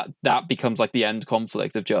 And then that becomes like the end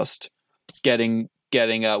conflict of just getting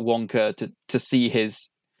Wonka to see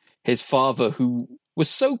his father, who was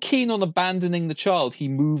so keen on abandoning the child, he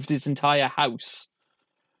moved his entire house.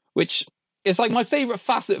 Which is like my favorite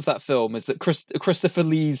facet of that film, is that Christopher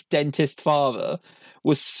Lee's dentist father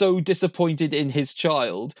was so disappointed in his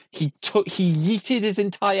child, he yeeted his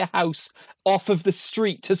entire house off of the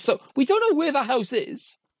street we don't know where the house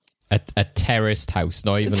is. A terraced house,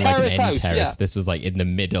 not even like an end terrace. Yeah. This was like in the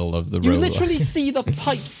middle of the road. You literally see the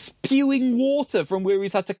pipe spewing water from where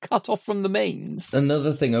he's had to cut off from the mains.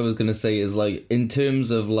 Another thing I was going to say is, like, in terms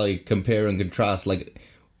of, like, compare and contrast, like,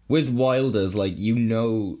 with Wilder's, like, you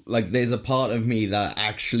know, like, there's a part of me that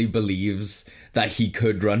actually believes that he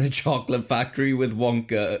could run a chocolate factory with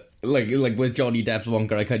Wonka. Like with Johnny Depp's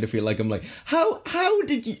Wonka, I kind of feel like I'm like, how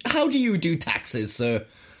do you do taxes, sir?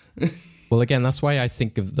 Well, again, that's why I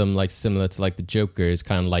think of them like similar to like the Joker, is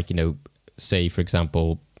kind of like, you know, say, for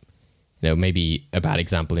example, you know, maybe a bad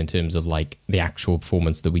example in terms of like the actual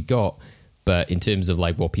performance that we got, but in terms of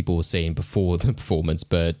like what people were saying before the performance,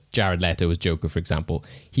 but Jared Leto as Joker, for example,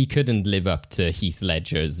 he couldn't live up to Heath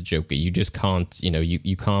Ledger as the Joker. You just can't, you know,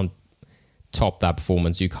 you can't top that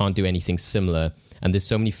performance. You can't do anything similar. And there's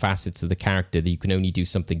so many facets of the character that you can only do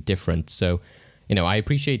something different. So, you know, I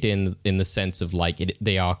appreciate it in the sense of like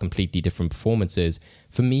they are completely different performances.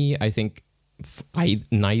 For me, I think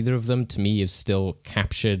neither of them to me have still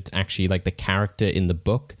captured actually like the character in the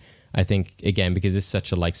book. I think, again, because it's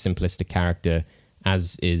such a like simplistic character,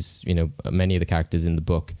 as is, you know, many of the characters in the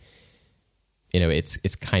book, you know, it's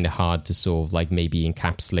kind of hard to sort of like maybe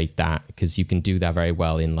encapsulate that, because you can do that very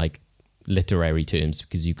well in like literary terms,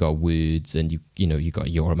 because you've got words and you know you got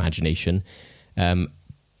your imagination.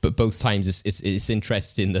 But both times it's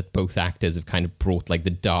interesting that both actors have kind of brought like the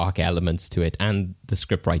dark elements to it, and the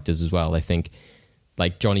scriptwriters as well. I think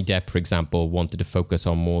like Johnny Depp, for example, wanted to focus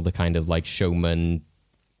on more the kind of like showman,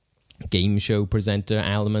 game show presenter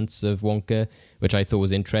elements of Wonka, which I thought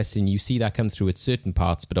was interesting. You see that come through at certain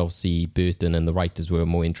parts, but obviously Burton and the writers were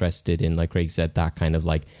more interested in, like Craig said, that kind of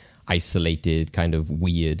like isolated, kind of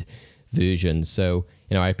weird version. So,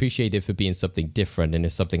 you know, I appreciate it for being something different, and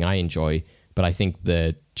it's something I enjoy. But I think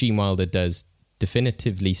that Gene Wilder does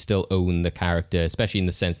definitively still own the character, especially in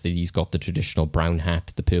the sense that he's got the traditional brown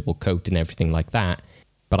hat, the purple coat, and everything like that.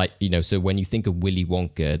 But so when you think of Willy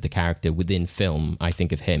Wonka, the character within film, I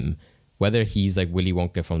think of him. Whether he's like Willy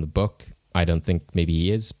Wonka from the book, I don't think maybe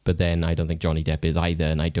he is, but then I don't think Johnny Depp is either,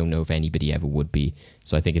 and I don't know if anybody ever would be.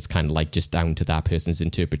 So I think it's kind of like just down to that person's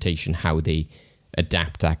interpretation, how they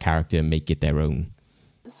adapt that character and make it their own.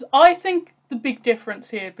 I think the big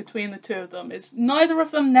difference here between the two of them is neither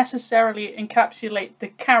of them necessarily encapsulate the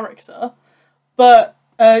character, but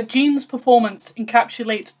Gene's performance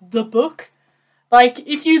encapsulates the book. Like,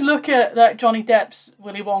 if you look at Johnny Depp's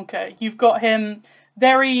Willy Wonka, you've got him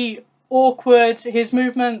very awkward, his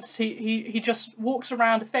movements, he just walks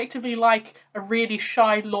around effectively like a really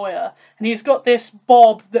shy lawyer, and he's got this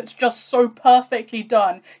bob that's just so perfectly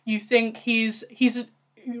done. You think he's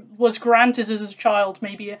was granted as a child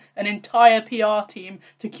maybe an entire PR team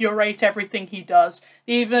to curate everything he does.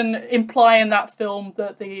 They even imply in that film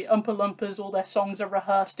that the Oompa Loompas, all their songs are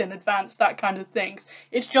rehearsed in advance, that kind of things.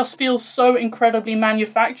 It just feels so incredibly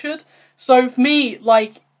manufactured. So for me,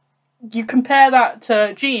 like, you compare that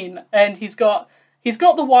to Gene, and he's got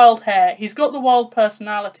the wild hair, he's got the wild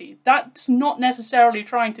personality. That's not necessarily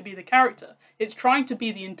trying to be the character. It's trying to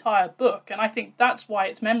be the entire book, and I think that's why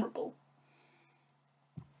it's memorable.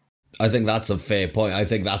 I think that's a fair point. I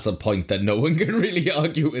think that's a point that no one can really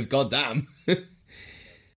argue with, goddamn.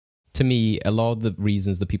 To me, a lot of the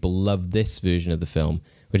reasons that people love this version of the film,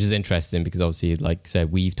 which is interesting because obviously, like I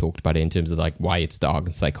said, we've talked about it in terms of like why it's dark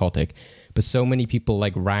and psychotic, but so many people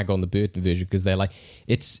like rag on the Burton version because they're like,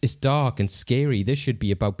 it's dark and scary. This should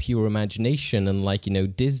be about pure imagination and like, you know,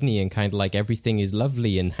 Disney and kind of like everything is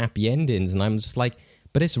lovely and happy endings. And I'm just like,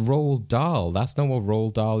 but it's Roald Dahl. That's not what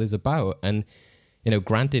Roald Dahl is about. And, you know,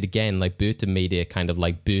 granted, again, like Burton made it kind of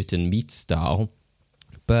like Burton meets Dahl,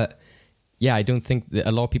 but yeah, I don't think that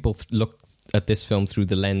a lot of people look at this film through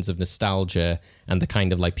the lens of nostalgia and the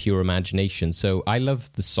kind of like pure imagination. So I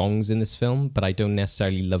love the songs in this film, but I don't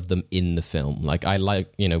necessarily love them in the film. Like I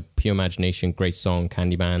like, you know, Pure Imagination, great song,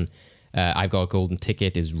 Candyman. I've Got a Golden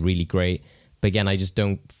Ticket is really great. But again, I just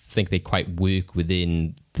don't think they quite work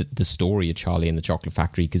within the story of Charlie and the Chocolate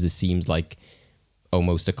Factory because it seems like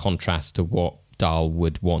almost a contrast to what Dahl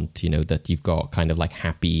would want, you know, that you've got kind of like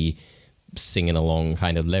happy singing along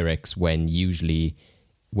kind of lyrics when usually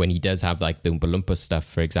when he does have like the Oompa Loompa stuff,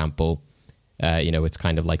 for example, you know, it's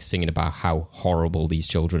kind of like singing about how horrible these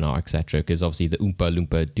children are, etc. Because obviously the Oompa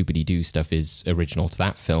Loompa Doopity Doo stuff is original to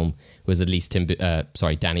that film, was at least Danny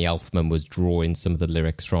Elfman was drawing some of the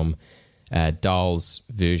lyrics from Dahl's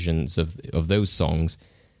versions of those songs.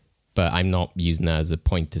 But I'm not using that as a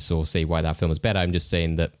point to sort of say why that film is better. I'm just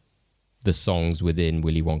saying that the songs within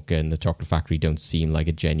Willy Wonka and the Chocolate Factory don't seem like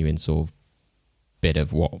a genuine sort of bit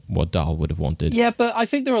of what Dahl would have wanted. Yeah, but I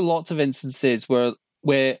think there are lots of instances where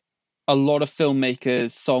a lot of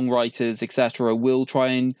filmmakers, songwriters, etc., will try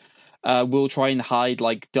and hide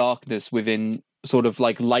like darkness within sort of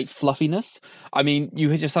like light fluffiness. I mean,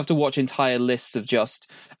 you just have to watch entire lists of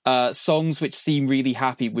just songs which seem really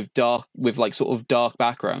happy with like sort of dark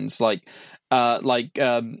backgrounds, like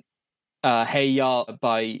Hey Ya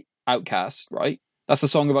by Outkast, right? That's a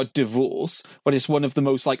song about divorce, but it's one of the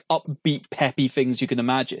most like upbeat, peppy things you can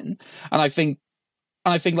imagine. And I think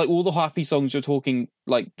like all the happy songs you're talking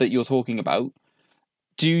about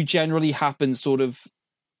do generally happen sort of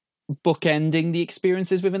bookending the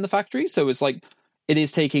experiences within the factory. So it's like it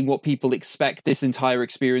is taking what people expect this entire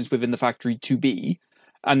experience within the factory to be,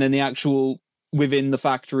 and then the actual within the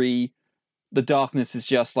factory, the darkness is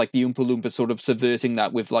just like the Oompa Loompa sort of subverting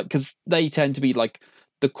that with like, because they tend to be like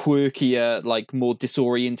the quirkier, like more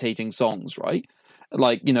disorientating songs, right?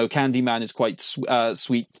 Like, you know, Candyman is quite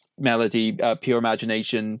sweet melody, Pure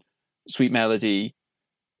Imagination, sweet melody.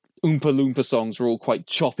 Oompa Loompa songs are all quite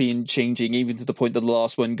choppy and changing, even to the point that the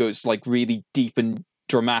last one goes like really deep and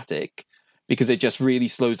dramatic because it just really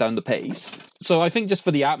slows down the pace. So I think just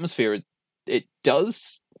for the atmosphere, it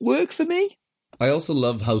does work for me. I also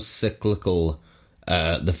love how cyclical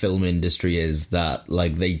the film industry is, that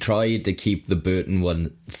like they tried to keep the Burton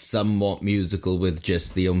one somewhat musical with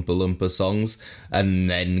just the Oompa Loompa songs and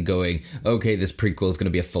then going, okay, this prequel is going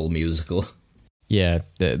to be a full musical. Yeah,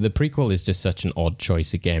 the prequel is just such an odd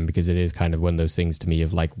choice again, because it is kind of one of those things to me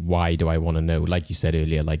of like, why do I want to know? Like you said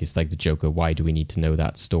earlier, like it's like the Joker, why do we need to know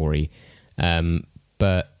that story?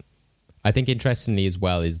 But I think interestingly as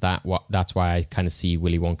well is that's why I kind of see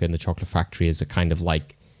Willy Wonka and the Chocolate Factory as a kind of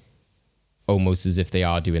like almost as if they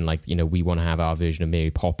are doing like, you know, we want to have our version of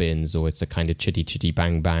Mary Poppins, or it's a kind of chitty chitty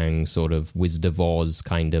bang bang sort of Wizard of Oz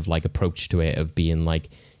kind of like approach to it, of being like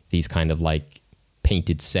these kind of like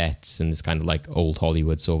painted sets and this kind of like old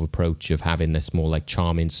Hollywood sort of approach of having this more like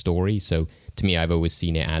charming story. So to me, I've always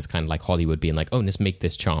seen it as kind of like Hollywood being like, oh, let's make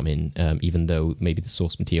this charming, even though maybe the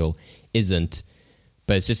source material isn't.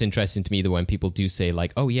 But it's just interesting to me that when people do say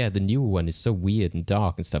like, oh yeah, the newer one is so weird and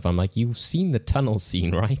dark and stuff, I'm like, you've seen the tunnel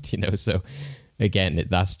scene, right? You know, so again,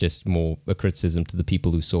 that's just more a criticism to the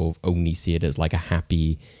people who sort of only see it as like a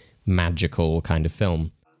happy, magical kind of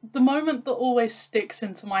film. The moment that always sticks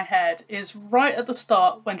into my head is right at the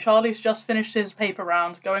start when Charlie's just finished his paper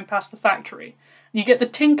round going past the factory. You get the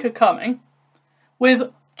Tinker coming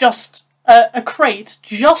with just a crate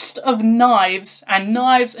just of knives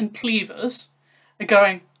and cleavers,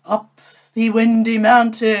 going up the windy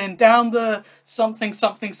mountain, down the something,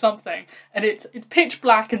 and it's pitch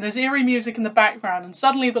black and there's eerie music in the background, and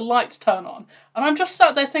suddenly the lights turn on. And I'm just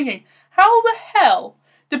sat there thinking, how the hell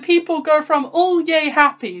do people go from oh yay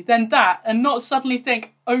happy, then that, and not suddenly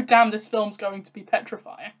think, oh damn, this film's going to be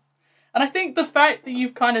petrifying? And I think the fact that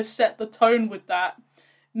you've kind of set the tone with that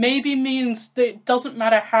maybe means that it doesn't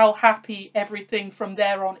matter how happy everything from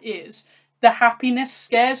there on is. The happiness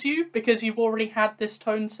scares you because you've already had this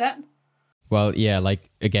tone set. Well, yeah,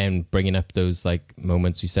 like, again, bringing up those, like,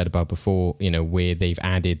 moments we said about before, you know, where they've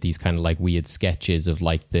added these kind of, like, weird sketches of,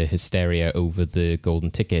 like, the hysteria over the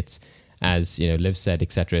golden tickets, as, you know, Liv said,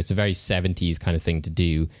 etc. It's a very 70s kind of thing to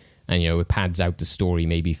do. And, you know, it pads out the story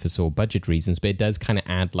maybe for sort of budget reasons, but it does kind of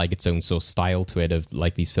add, like, its own sort of style to it of,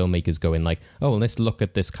 like, these filmmakers going, like, oh, well, let's look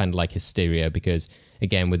at this kind of, like, hysteria, because,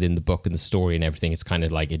 again, within the book and the story and everything, it's kind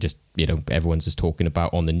of like it just, you know, everyone's just talking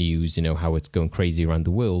about on the news, you know, how it's going crazy around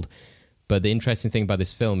the world. But the interesting thing about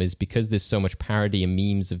this film is because there's so much parody and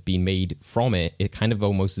memes have been made from it, it kind of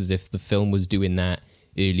almost as if the film was doing that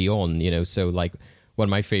early on, you know. So, like, one of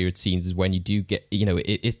my favorite scenes is when you do get, you know,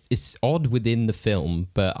 it's odd within the film,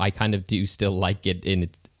 but I kind of do still like it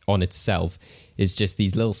on itself. It's just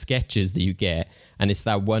these little sketches that you get. And it's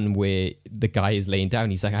that one where the guy is laying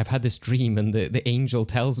down. He's like, I've had this dream and the angel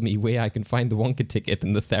tells me where I can find the Wonka ticket.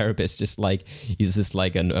 And the therapist just like, he's just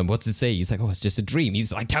like, and what's it say? He's like, oh, it's just a dream.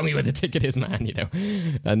 He's like, tell me where the ticket is, man, you know.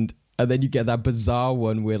 And then you get that bizarre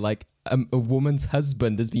one where like a woman's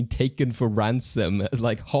husband has been taken for ransom,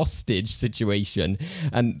 like hostage situation.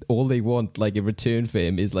 And all they want like in return for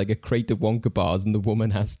him is like a crate of Wonka bars. And the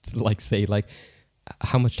woman has to like say like,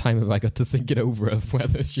 how much time have I got to think it over of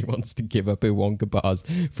whether she wants to give up her Wonka bars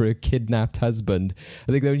for a kidnapped husband?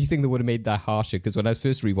 I think the only thing that would have made that harsher, because when I was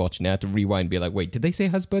first rewatching it, I had to rewind and be like, wait, did they say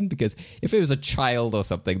husband? Because if it was a child or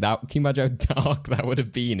something, that can you imagine how dark that would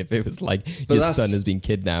have been if it was like your son has been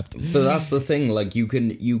kidnapped? But that's the thing, like you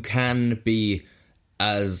can be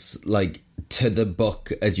as like to the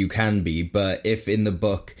book as you can be, but if in the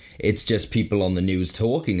book it's just people on the news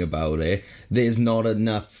talking about it, there's not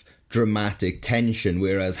enough dramatic tension,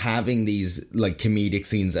 whereas having these like comedic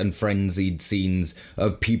scenes and frenzied scenes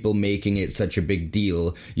of people making it such a big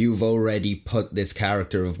deal, you've already put this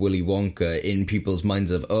character of Willy Wonka in people's minds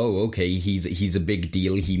of, oh, okay, he's a big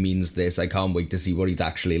deal, he means this, I can't wait to see what he's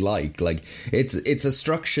actually like it's a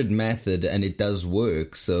structured method and it does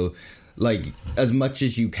work. So like as much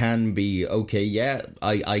as you can be, okay, yeah,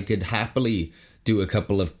 I could happily do a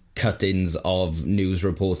couple of cut-ins of news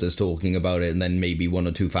reporters talking about it and then maybe one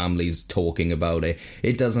or two families talking about it.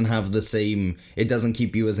 It doesn't have the same, it doesn't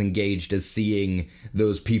keep you as engaged as seeing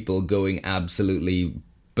those people going absolutely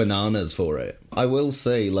bananas for it. I will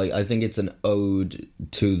say, like, I think it's an ode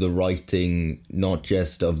to the writing, not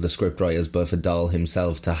just of the scriptwriters, but for Dahl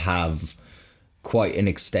himself to have quite an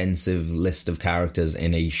extensive list of characters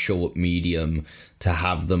in a short medium, to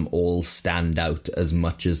have them all stand out as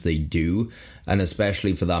much as they do, and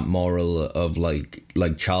especially for that moral of like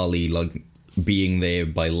Charlie like being there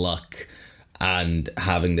by luck and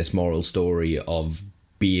having this moral story of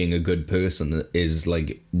being a good person is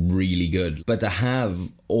like really good. But to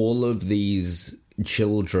have all of these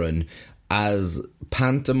children, as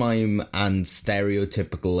pantomime and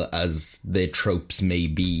stereotypical as their tropes may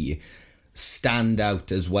be, stand out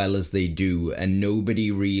as well as they do, and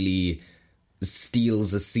nobody really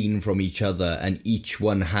steals a scene from each other, and each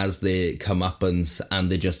one has their comeuppance and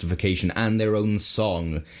their justification and their own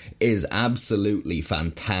song, is absolutely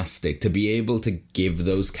fantastic. To be able to give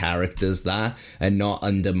those characters that and not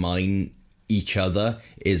undermine each other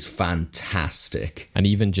is fantastic. And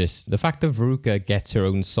even just the fact that Veruca gets her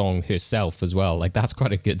own song herself as well, like that's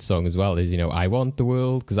quite a good song as well, is, you know, I Want the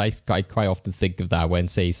World, because I quite often think of that when,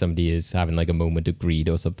 say, somebody is having like a moment of greed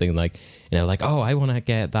or something, like, you know, like, oh, I want to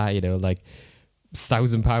get that, you know, like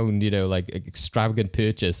 £1,000, you know, like extravagant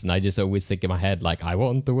purchase, and I just always think in my head like, I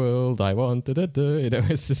want the world, I want you know,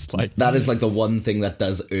 it's just like that is like the one thing that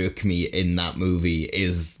does irk me in that movie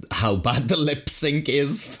is how bad the lip sync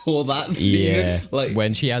is for that scene. Yeah, like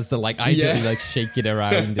when she has the like like shaking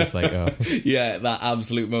around, it's like, oh yeah, that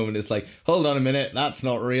absolute moment is like, hold on a minute, that's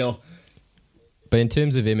not real. But in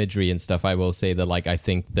terms of imagery and stuff, I will say that, like, I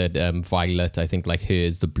think that Violet, I think, like,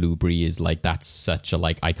 hers, the blueberry, is, like, that's such a,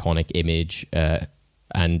 like, iconic image.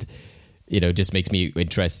 And, you know, just makes me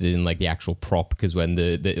interested in, like, the actual prop, because when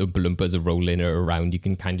the Oompa Loompas are rolling her around, you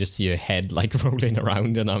can kind of just see her head, like, rolling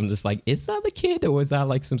around, and I'm just like, is that the kid, or is that,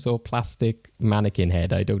 like, some sort of plastic mannequin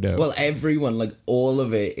head? I don't know. Well, everyone, like, all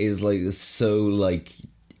of it is, like, so, like,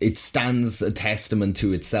 it stands a testament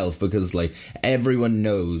to itself, because like everyone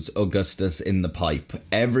knows Augustus in the pipe,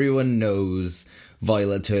 everyone knows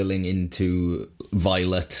Violet turning into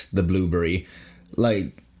Violet the blueberry.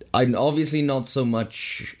 Like, I'm obviously not so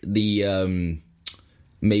much the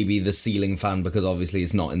maybe the ceiling fan, because obviously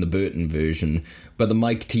it's not in the Burton version, but the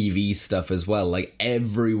Mike TV stuff as well, like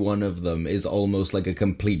every one of them is almost like a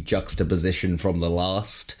complete juxtaposition from the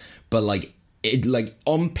last, but like it, like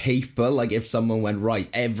on paper, like if someone went, right,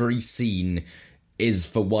 every scene is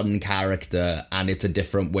for one character and it's a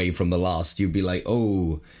different way from the last, you'd be like,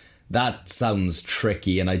 oh, that sounds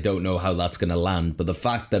tricky, and I don't know how that's going to land. But the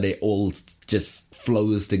fact that it all just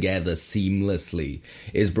flows together seamlessly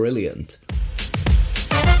is brilliant.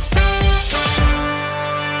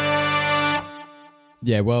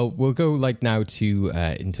 Yeah, well, we'll go like now to,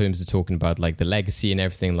 in terms of talking about like the legacy and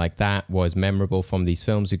everything like that was memorable from these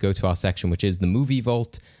films. We go to our section, which is the Movie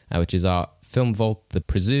Vault, which is our film vault that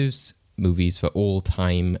preserves movies for all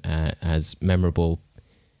time as memorable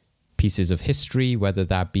pieces of history, whether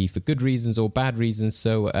that be for good reasons or bad reasons.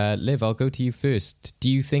 So, Liv, I'll go to you first. Do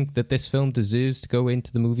you think that this film deserves to go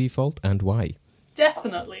into the Movie Vault, and why?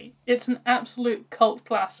 Definitely. It's an absolute cult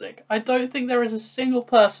classic. I don't think there is a single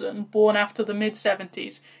person born after the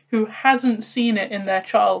mid-70s who hasn't seen it in their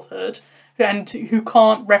childhood and who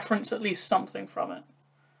can't reference at least something from it.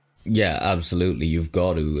 Yeah, absolutely. You've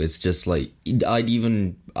got to. It's just like,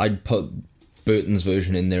 I'd put Burton's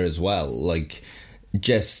version in there as well, like,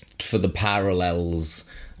 just for the parallels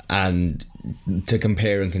and to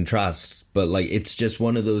compare and contrast. But, like, it's just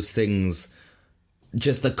one of those things.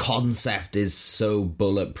 Just the concept is so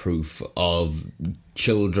bulletproof of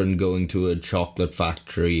children going to a chocolate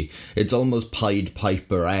factory. It's almost Pied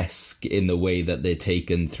Piper-esque in the way that they're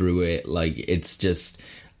taken through it. Like, it's just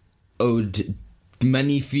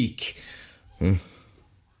magnifique. He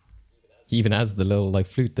even has the little like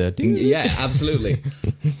flute there. Yeah, absolutely.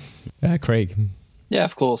 Craig. Yeah,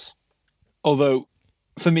 of course. Although,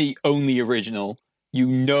 for me, only original. You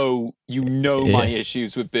know my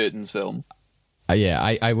issues with Burton's film.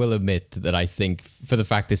 Yeah, I will admit that I think for the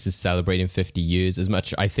fact this is celebrating 50 years, as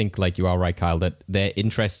much I think, like you are right, Kyle, that they're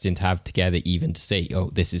interesting to have together, even to say, oh,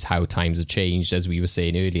 this is how times have changed, as we were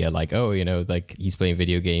saying earlier, like, oh, you know, like he's playing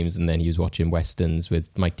video games and then he was watching Westerns with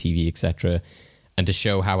Mike TV, etc. And to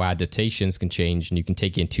show how adaptations can change and you can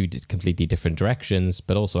take it in two completely different directions,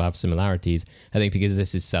 but also have similarities. I think because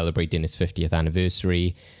this is celebrating its 50th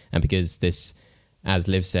anniversary, and because this, as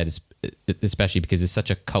Liv said, especially because it's such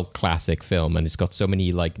a cult classic film and it's got so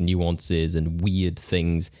many like nuances and weird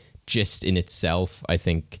things just in itself, I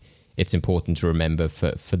think it's important to remember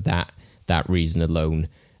for that reason alone.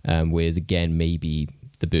 Whereas again, maybe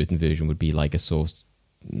the Burton version would be like a sort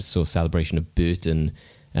of celebration of Burton.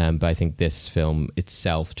 But I think this film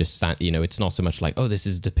itself just, it's not so much like, oh, this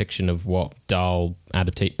is a depiction of what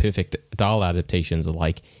perfect Dahl adaptations are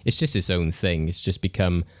like. It's just its own thing. It's just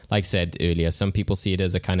become, like I said earlier, some people see it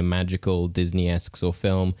as a kind of magical Disney-esque sort of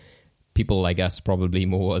film. People like us probably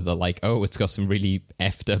more the like, oh, it's got some really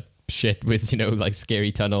effed up shit with, like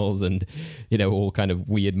scary tunnels and, all kind of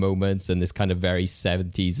weird moments and this kind of very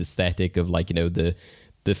 70s aesthetic of like, the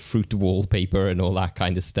fruit wallpaper and all that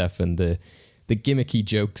kind of stuff, and the gimmicky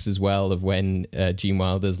jokes as well of when Gene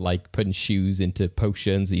Wilder's like putting shoes into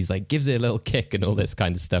potions, he's like gives it a little kick and all this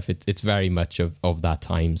kind of stuff. It's very much of that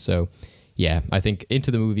time. So yeah, I think into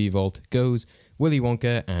the Movie Vault goes Willy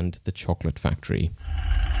Wonka and the Chocolate Factory.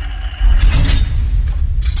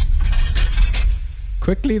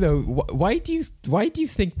 Quickly though, why do you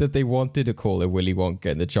think that they wanted to call it Willy Wonka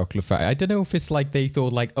and the Chocolate Factory? I don't know if it's like they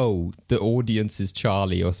thought like, oh, the audience is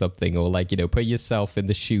Charlie or something, or like, put yourself in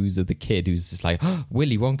the shoes of the kid who's just like, oh,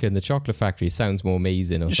 Willy Wonka and the Chocolate Factory sounds more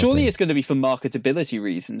amazing or something. Surely it's going to be for marketability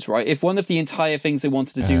reasons, right? If one of the entire things they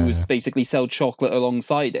wanted to do was basically sell chocolate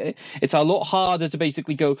alongside it, it's a lot harder to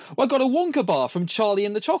basically go, well, I got a Wonka bar from Charlie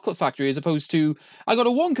and the Chocolate Factory, as opposed to, I got a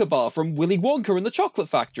Wonka bar from Willy Wonka and the Chocolate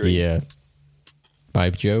Factory. Yeah. By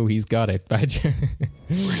Joe, he's got it. By Joe.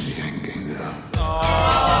 Really hanging now.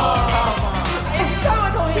 It's so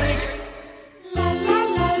annoying. La la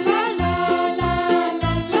la la la la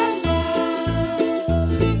la la la.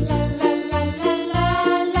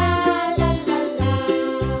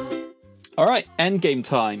 All right, endgame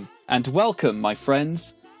time, and welcome, my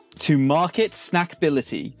friends, to Market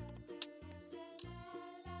Snackability.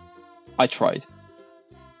 I tried.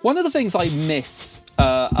 One of the things I miss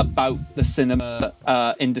about the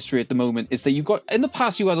cinema industry at the moment is that in the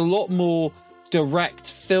past you had a lot more direct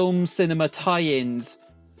film cinema tie-ins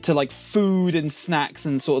to like food and snacks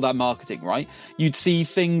and sort of that marketing, right? You'd see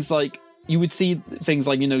things like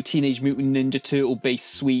Teenage Mutant Ninja Turtle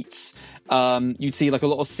based sweets. You'd see like a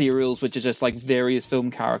lot of cereals which are just like various film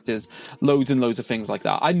characters, loads and loads of things like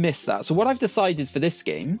that. I miss that. So what I've decided for this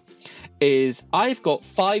game is I've got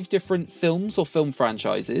 5 different films or film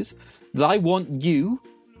franchises that I want you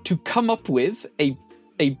to come up with a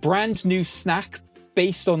brand new snack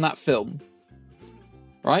based on that film.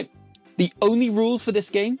 Right? The only rules for this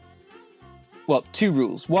game, well, 2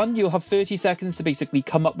 rules. 1, you'll have 30 seconds to basically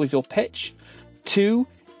come up with your pitch. 2,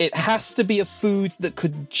 it has to be a food that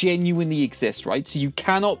could genuinely exist, right? So you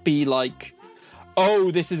cannot be like,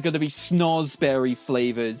 oh, this is going to be snozberry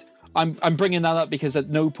flavored. I'm bringing that up because at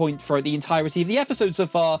no point throughout the entirety of the episode so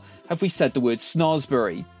far have we said the word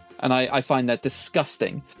snozzberry, and I find that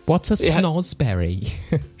disgusting. What's a snozzberry?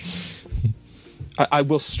 I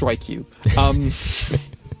will strike you.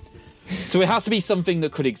 So it has to be something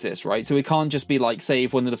that could exist, right? So it can't just be like, say,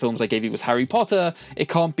 if one of the films I gave you was Harry Potter, it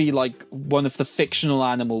can't be like one of the fictional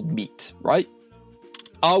animal meat, right?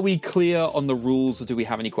 Are we clear on the rules, or do we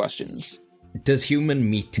have any questions? Does human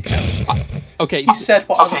meat count? Okay. You said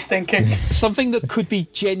what I was thinking. Something that could be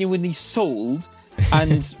genuinely sold,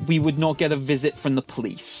 and we would not get a visit from the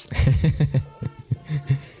police.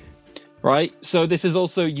 Right? So this is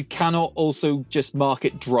also, you cannot also just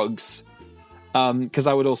market drugs, because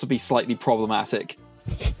that would also be slightly problematic.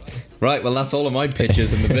 Right, well, that's all of my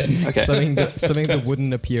pitches in the bin. Okay. Something that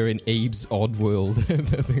wouldn't appear in Abe's Odd World.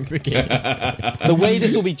 The way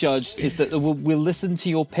this will be judged is that we'll listen to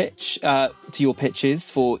your pitches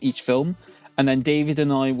for each film, and then David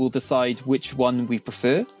and I will decide which one we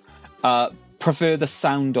prefer the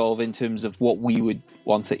sound of in terms of what we would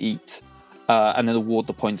want to eat, and then award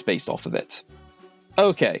the points based off of it.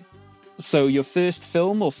 Okay, so your first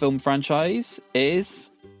film or film franchise is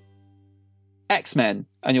X-Men,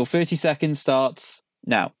 and your 30 seconds starts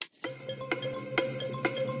now.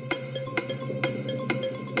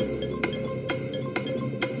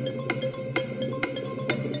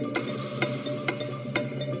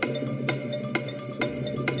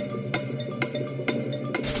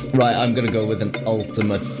 Right, I'm going to go with an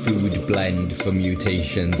ultimate food blend for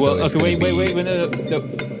mutation. Well, so it's okay, wait, no.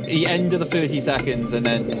 The end of the 30 seconds, and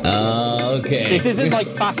then... okay. This isn't like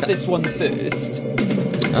fastest one first.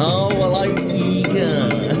 Oh, well, I'm eager.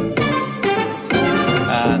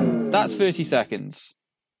 And that's 30 seconds.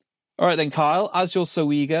 All right, then, Kyle, as you're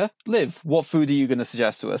so eager, Liv, what food are you going to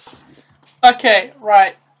suggest to us? Okay,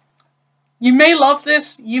 right. You may love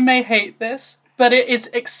this, you may hate this, but it is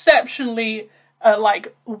exceptionally...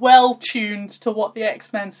 well-tuned to what the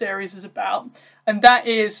X-Men series is about, and that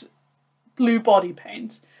is blue body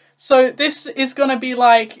paint. So this is going to be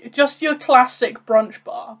like just your classic brunch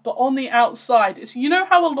bar, but on the outside, it's, you know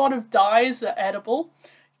how a lot of dyes are edible?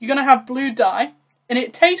 You're going to have blue dye, and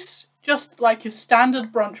it tastes just like your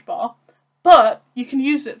standard brunch bar, but you can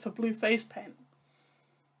use it for blue face paint.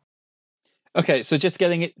 Okay, so just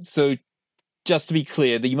to be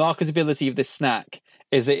clear, the marketability of this snack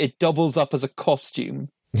is that it doubles up as a costume.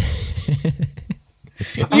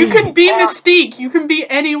 You can be Mystique. You can be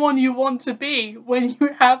anyone you want to be when you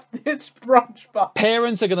have this brunch bar.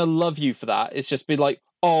 Parents are going to love you for that. It's just be like,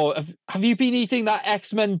 oh, have you been eating that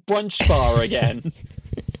X-Men brunch bar again?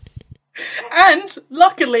 And,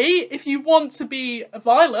 luckily, if you want to be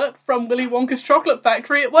Violet from Willy Wonka's Chocolate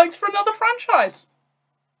Factory, it works for another franchise.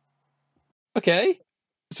 Okay,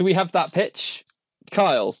 so we have that pitch.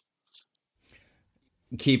 Kyle?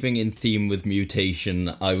 Keeping in theme with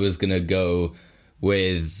mutation, I was going to go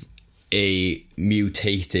with a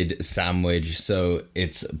mutated sandwich, so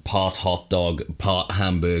it's part hot dog, part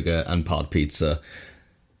hamburger, and part pizza.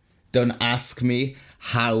 Don't ask me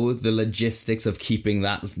how the logistics of keeping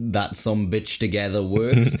that sumbitch together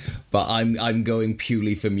works, but I'm going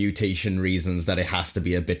purely for mutation reasons that it has to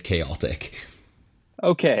be a bit chaotic.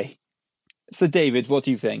 Okay. So, David, what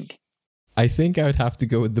do you think? I think I would have to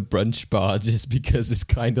go with the brunch bar just because it's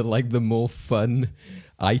kind of like the more fun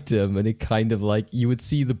item, and it kind of like, you would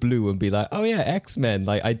see the blue and be like, oh yeah, X-Men.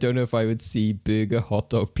 Like, I don't know if I would see burger,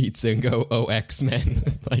 hot dog, pizza and go, oh,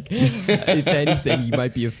 X-Men. Like, if anything, you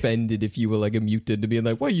might be offended if you were like a mutant to be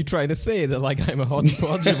like, what are you trying to say? That like I'm a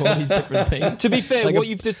hodgepodge of all these different things. To be fair, like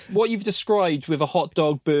what you've described with a hot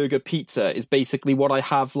dog, burger, pizza is basically what I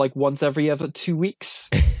have like once every other 2 weeks.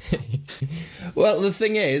 Well, the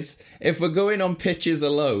thing is, if we're going on pitches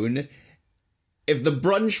alone, if the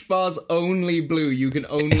brunch bar's only blue, you can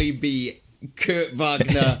only be Kurt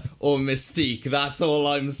Wagner or Mystique. That's all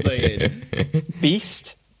I'm saying.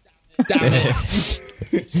 Beast? Damn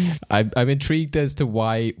it. I'm intrigued as to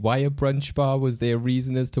why a brunch bar. Was there a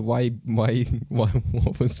reason as to why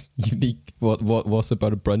what was unique? What was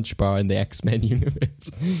about a brunch bar in the X-Men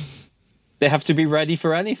universe? They have to be ready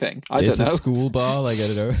for anything. I don't know. It's a school bar, like, I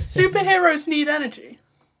don't know. Superheroes need energy.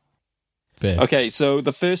 Fair. Okay, so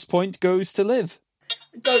the first point goes to Liv.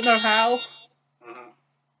 Don't know how.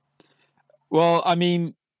 Well, I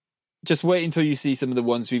mean, just wait until you see some of the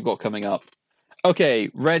ones we've got coming up. Okay,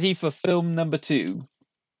 ready for film number 2.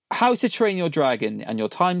 How to Train Your Dragon, and your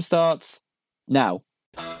time starts now.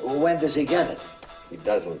 When does he get it? He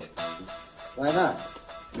doesn't. Why not?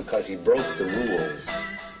 Because he broke the rules.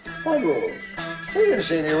 What rules? We didn't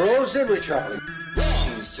see any rules, did we, Charlie?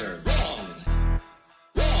 Wrong, sir, wrong.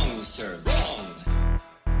 Wrong, sir, wrong.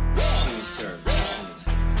 Wrong, sir, wrong.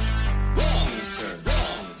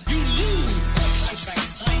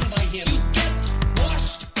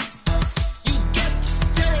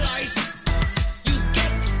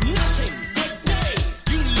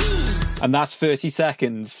 And that's 30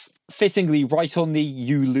 seconds. Fittingly, right on the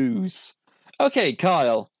you lose. Okay,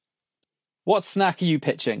 Kyle. What snack are you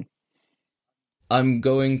pitching? I'm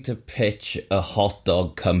going to pitch a hot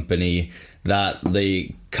dog company that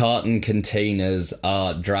the carton containers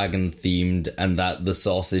are dragon themed and that the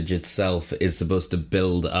sausage itself is supposed to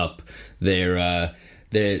build up their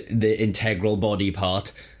integral body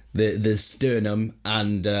part, the sternum,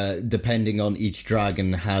 and depending on each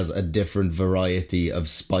dragon has a different variety of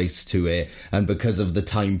spice to it, and because of the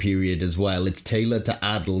time period as well, it's tailored to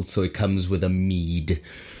adults, so it comes with a mead.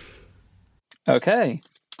 Okay.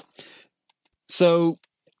 So,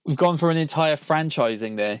 we've gone for an entire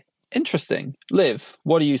franchising there. Interesting. Liv,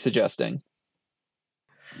 what are you suggesting?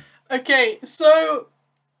 Okay, so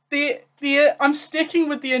I'm sticking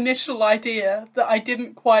with the initial idea that I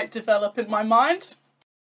didn't quite develop in my mind.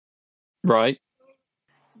 Right.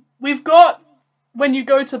 We've got, when you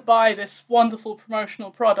go to buy this wonderful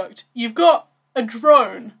promotional product, you've got a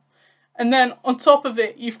drone, and then on top of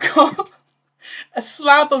it, you've got a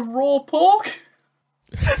slab of raw pork.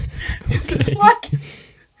 It's like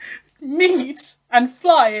meat and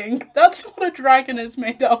flying. That's what a dragon is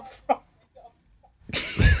made up from.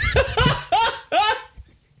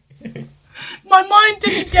 My mind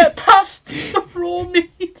didn't get past the raw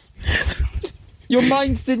meat. Your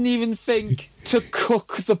mind didn't even think to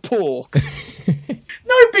cook the pork.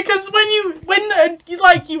 No, because when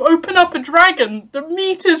you open up a dragon, the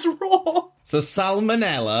meat is raw. So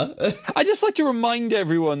salmonella. I just like to remind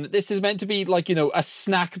everyone that this is meant to be like, a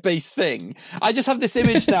snack-based thing. I just have this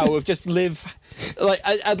image now of just Liv like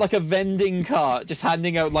at like a vending cart, just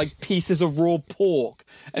handing out like pieces of raw pork,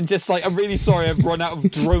 and just like, I'm really sorry I've run out of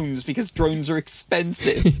drones because drones are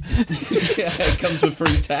expensive. Yeah, it comes with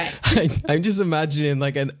free tech. I'm just imagining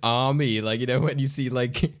like an army, like, when you see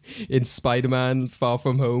like in Spider-Man Far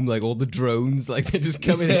From Home, like all the drones, like they're just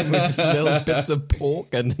coming in with just little bits of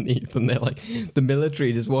pork underneath, and they're like the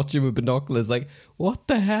military just watching with binoculars, like, what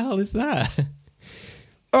the hell is that?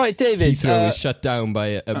 All right, David. Heathrow is shut down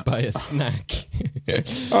by a snack.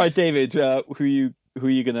 All right, David. Who are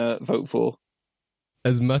you gonna vote for?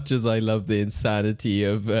 As much as I love the insanity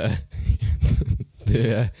of the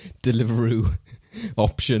Deliveroo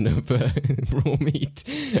option of raw meat,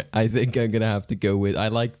 I think I'm gonna have to go with. I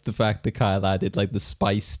like the fact that Kyle added like the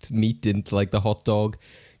spiced meat into like the hot dog,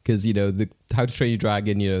 because the How to Train Your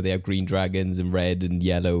Dragon, they have green dragons and red and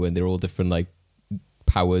yellow, and they're all different like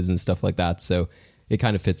powers and stuff like that. So it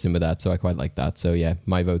kind of fits in with that, so I quite like that. So yeah,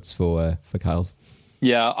 my vote's for Kyle's.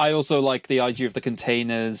 Yeah, I also like the idea of the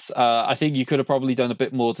containers. I think you could have probably done a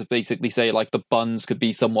bit more to basically say like the buns could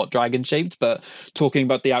be somewhat dragon shaped, but talking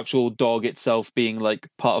about the actual dog itself being like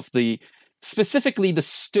part of specifically the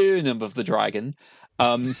sternum of the dragon.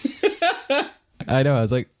 I know. I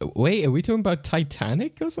was like, wait, are we talking about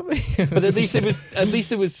Titanic or something? But at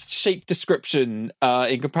least it was shape description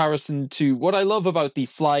in comparison to what I love about the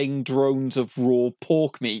flying drones of raw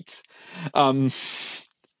pork meat.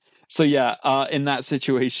 So yeah, in that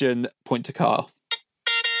situation, point to Carl.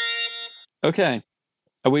 Okay,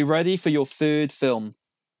 are we ready for your third film?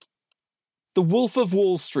 The Wolf of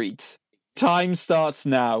Wall Street. Time starts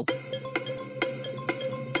now.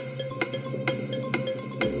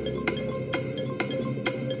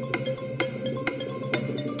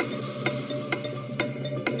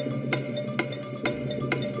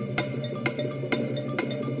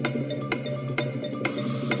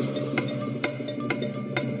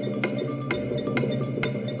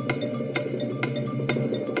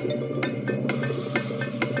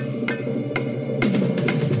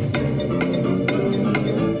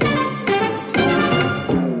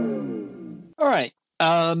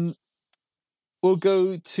 We'll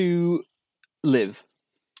go to Liv.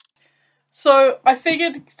 So I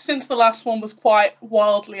figured since the last one was quite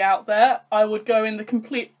wildly out there, I would go in the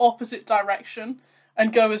complete opposite direction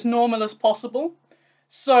and go as normal as possible.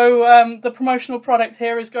 So the promotional product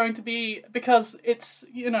here is going to be, because it's,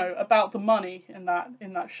 about the money in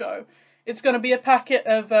that show, it's going to be a packet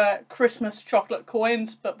of Christmas chocolate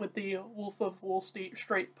coins, but with the Wolf of Wall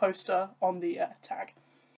Street poster on the tag.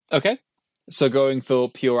 Okay. So going for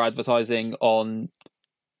pure advertising on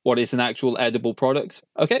what is an actual edible product.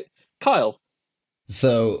 Okay. Kyle.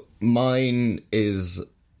 So mine is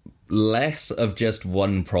less of just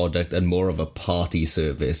one product and more of a party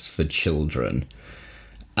service for children.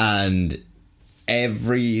 And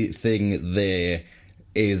everything there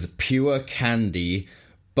is pure candy,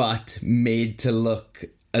 but made to look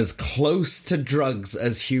as close to drugs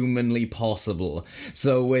as humanly possible.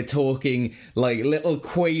 So we're talking like little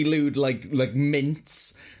Quaalude, like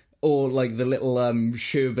mints, or like the little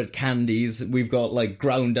sherbet candies. We've got like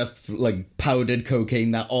ground up like powdered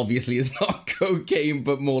cocaine that obviously is not cocaine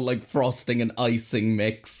but more like frosting and icing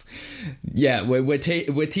mix. Yeah, we're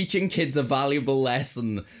teaching kids a valuable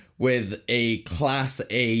lesson with a Class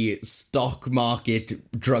A stock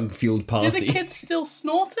market drug fueled party. Do the kids still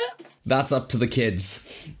snort it? That's up to the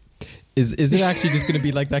kids. Is it actually just going to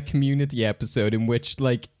be like that Community episode in which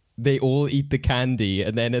like they all eat the candy,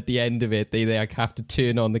 and then at the end of it, they like have to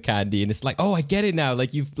turn on the candy, and it's like, oh, I get it now.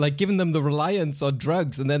 Like you've like given them the reliance on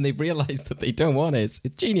drugs, and then they've realized that they don't want it.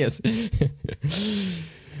 It's genius.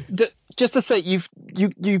 Just to say,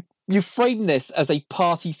 you frame this as a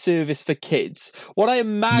party service for kids. What I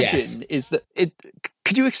imagine is that it.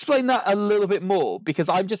 Could you explain that a little bit more? Because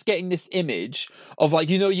I'm just getting this image of like,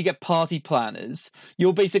 you get party planners.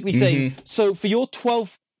 You're basically saying, so for your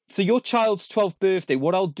child's 12th birthday,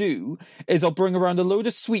 what I'll do is I'll bring around a load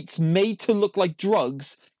of sweets made to look like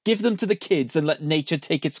drugs, give them to the kids, and let nature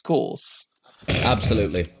take its course.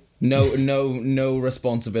 Absolutely. No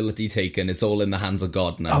responsibility taken. It's all in the hands of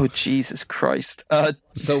God now. Oh, Jesus Christ.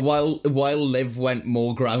 So while Liv went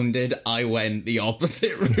more grounded, I went the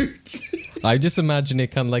opposite route. I just imagine it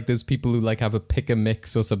kind of like those people who like have a pick a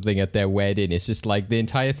mix or something at their wedding. It's just like the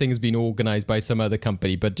entire thing has been organized by some other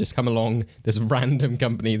company, but just come along this random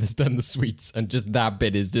company that's done the sweets, and just that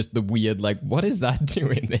bit is just the weird, like, what is that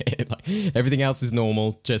doing there? Like everything else is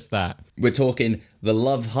normal, just that. We're talking the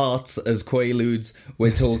love hearts as Quaaludes. We're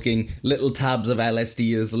talking little tabs of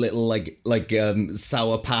LSD as little like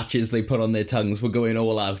sour patches they put on their tongues. We're going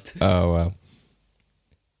all out. Oh wow.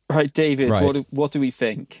 Right, David. Right. What do we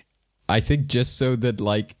think? I think just so that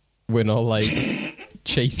like we're not like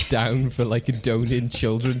chased down for like condoning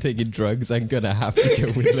children taking drugs, I'm gonna have to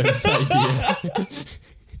go with Liv's idea.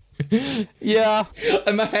 Yeah,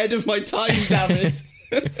 I'm ahead of my time, damn it.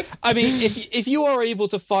 I mean, if you are able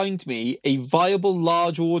to find me a viable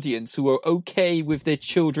large audience who are okay with their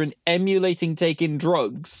children emulating taking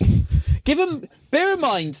drugs, bear in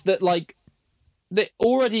mind that like that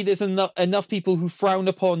already there's enough people who frown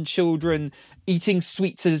upon children eating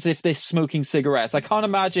sweets as if they're smoking cigarettes. I can't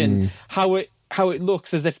imagine how it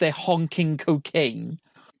looks as if they're honking cocaine.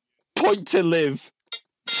 Point to Liv.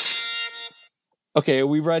 Okay, are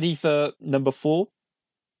we ready for number 4?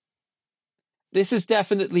 This is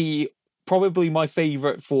definitely probably my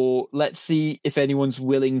favourite for let's see if anyone's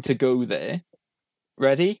willing to go there.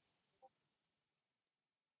 Ready?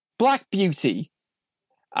 Black Beauty.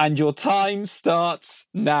 And your time starts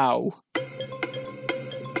now.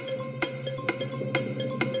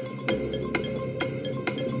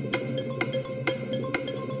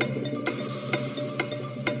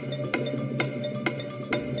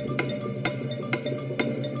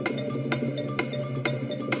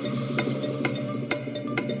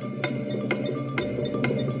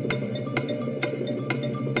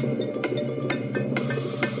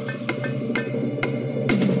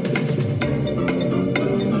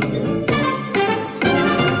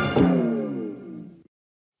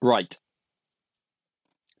 Right.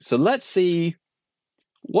 So let's see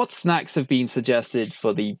what snacks have been suggested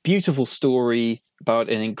for the beautiful story about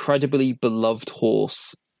an incredibly beloved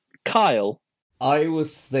horse. Kyle. I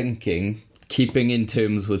was thinking, keeping in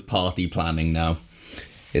terms with party planning now,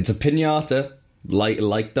 it's a piñata,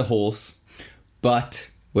 like the horse, but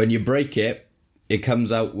when you break it, it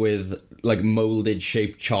comes out with like molded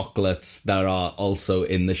shaped chocolates that are also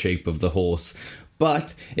in the shape of the horse.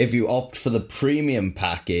 But if you opt for the premium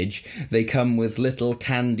package, they come with little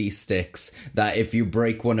candy sticks that if you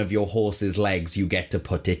break one of your horse's legs, you get to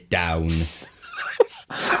put it down.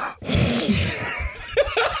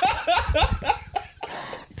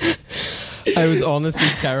 I was honestly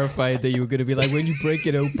terrified that you were going to be like, when you break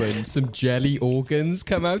it open, some jelly organs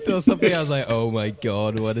come out or something. I was like, oh my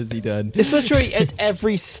God, what has he done? It's literally at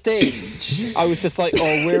every stage. I was just like,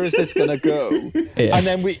 oh, where is this going to go? Yeah.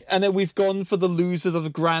 And then we've gone for the losers of the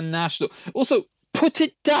Grand National. Also, put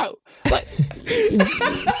it down. Like,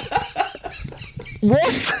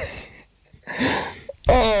 what?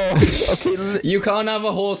 Oh, okay. You can't have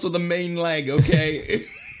a horse with a main leg, okay?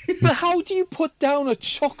 But how do you put down a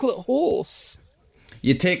chocolate horse?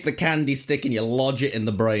 You take the candy stick and you lodge it in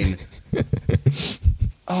the brain.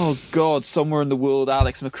 Oh God, somewhere in the world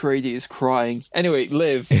Alex McCready is crying. Anyway,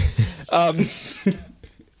 Liv.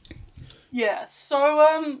 Yeah,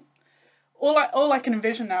 so all I can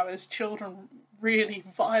envision now is children really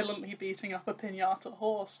violently beating up a piñata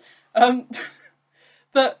horse.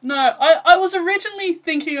 But no, I was originally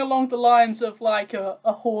thinking along the lines of like a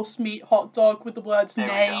horse meat hot dog with the words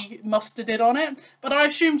 "nay" mustarded on it, but I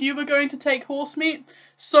assumed you were going to take horse meat.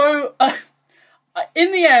 So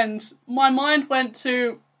in the end, my mind went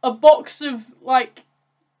to a box of, like,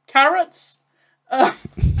 carrots.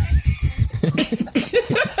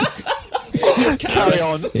 Just carry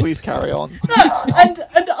on. Please carry on.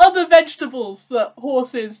 and other vegetables that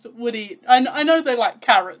horses would eat. I know they like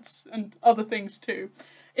carrots and other things too.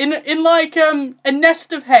 In like a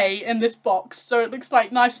nest of hay in this box, so it looks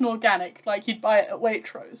like nice and organic, like you'd buy it at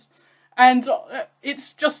Waitrose. And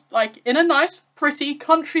it's just like in a nice, pretty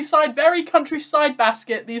very countryside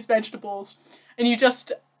basket, these vegetables. And you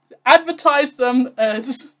just advertise them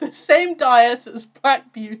as the same diet as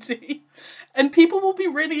Black Beauty. And people will be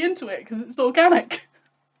really into it because it's organic.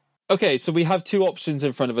 Okay, so we have two options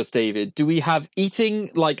in front of us, David. Do we have eating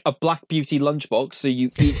like a Black Beauty lunchbox, so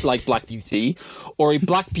you eat like Black Beauty, or a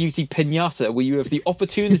Black Beauty piñata, where you have the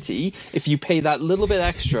opportunity, if you pay that little bit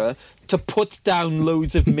extra, to put down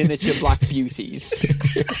loads of miniature Black Beauties?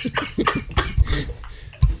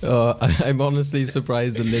 I'm honestly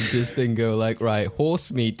surprised the lid just didn't go like, right,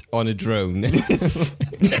 horse meat on a drone.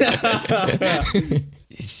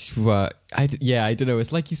 Well, I don't know.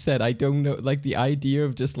 It's like you said, I don't know. Like the idea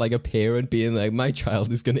of just like a parent being like, my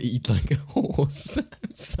child is going to eat like a horse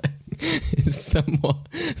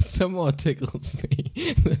somewhat tickles me.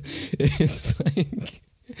 It's like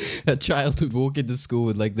a child would walk into school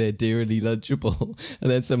with like their dearly lunchable,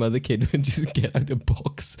 and then some other kid would just get out a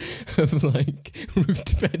box of like root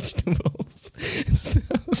vegetables.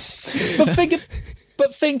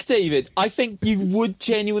 But think, David, I think you would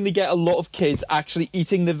genuinely get a lot of kids actually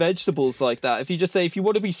eating the vegetables like that. If you just say, if you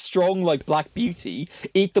want to be strong like Black Beauty,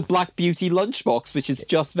 eat the Black Beauty lunchbox, which is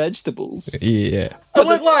just vegetables. Yeah. I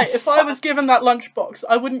won't lie, if I was given that lunchbox,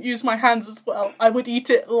 I wouldn't use my hands as well. I would eat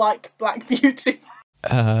it like Black Beauty.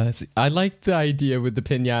 I like the idea with the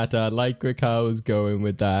piñata. I like where Carl was going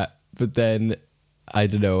with that. But then, I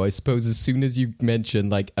don't know, I suppose as soon as you mention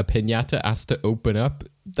like a piñata has to open up,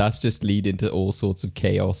 that's just leading to all sorts of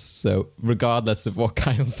chaos. So regardless of what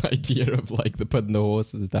Kyle's idea of like the putting the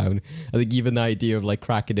horses down, I think even the idea of like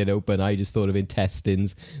cracking it open, I just thought of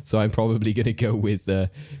intestines. So I'm probably going to go with the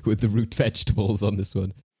root vegetables on this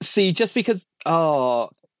one. See, just because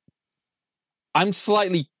I'm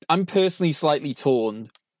personally slightly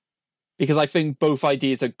torn, because I think both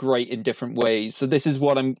ideas are great in different ways. So this is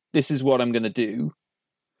what I'm going to do.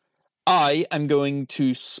 I am going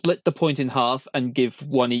to split the point in half and give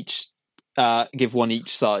one each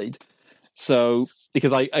side. So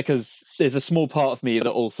because there's a small part of me that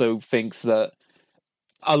also thinks that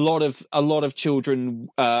a lot of children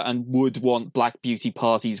and would want Black Beauty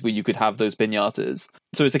parties where you could have those piñatas.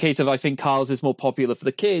 So it's a case of, I think Carl's is more popular for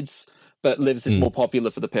the kids, but Liv's is more popular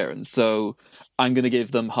for the parents. So I'm going to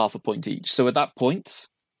give them half a point each. So at that point,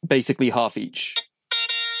 basically half each.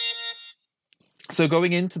 So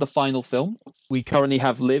going into the final film, we currently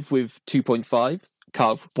have Liv with 2.5,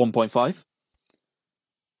 Carl 1.5.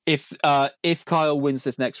 If Kyle wins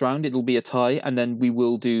this next round, it'll be a tie, and then we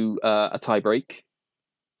will do a tie break,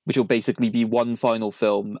 which will basically be one final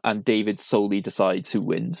film, and David solely decides who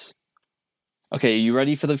wins. Okay, are you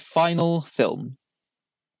ready for the final film?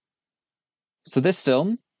 So this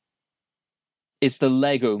film is the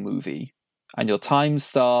Lego Movie, and your time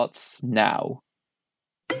starts now.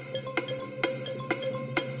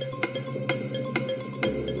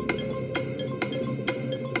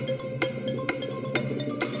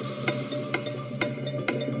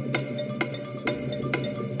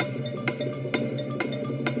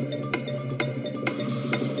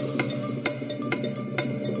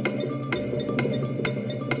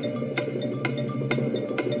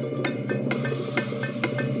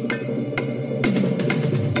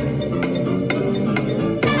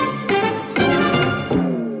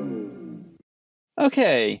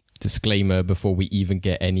 Okay. Disclaimer before we even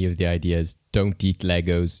get any of the ideas. Don't eat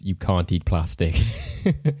Legos. You can't eat plastic.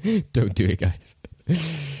 Don't do it, guys.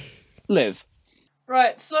 Liv.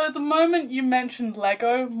 Right, so the moment you mentioned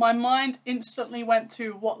Lego, my mind instantly went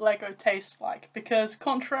to what Lego tastes like. Because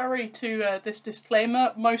contrary to this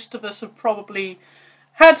disclaimer, most of us have probably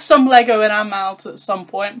had some Lego in our mouths at some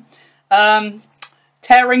point.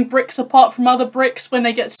 Tearing bricks apart from other bricks when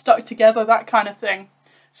they get stuck together, that kind of thing.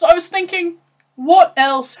 So I was thinking, what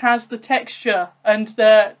else has the texture and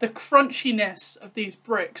the crunchiness of these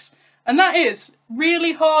bricks? And that is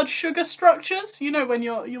really hard sugar structures, you know, when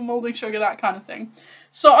you're moulding sugar, that kind of thing.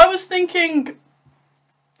 So I was thinking,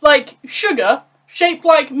 like, sugar, shaped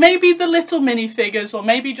like maybe the little minifigures or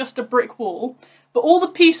maybe just a brick wall, but all the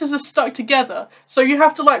pieces are stuck together, so you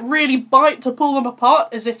have to, like, really bite to pull them apart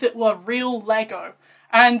as if it were real Lego.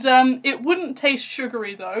 And it wouldn't taste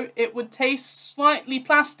sugary, though. It would taste slightly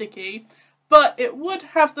plasticky, but it would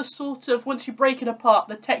have the sort of, once you break it apart,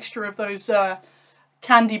 the texture of those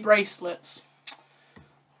candy bracelets.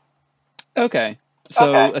 Okay.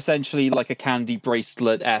 So essentially like a candy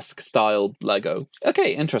bracelet-esque style Lego.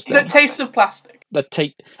 Okay, interesting. That tastes of plastic.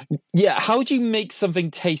 Yeah, how do you make something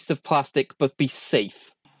taste of plastic but be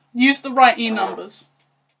safe? Use the right E-numbers.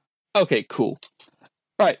 Okay, cool.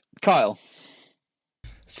 Right, Kyle.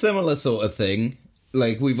 Similar sort of thing.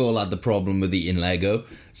 Like, we've all had the problem with eating Lego.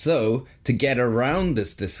 So, to get around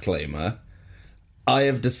this disclaimer, I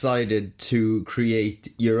have decided to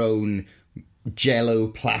create your own Jell-O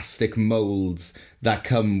plastic molds that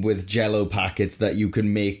come with Jell-O packets that you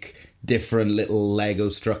can make different little Lego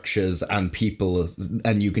structures and people,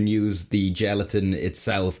 and you can use the gelatin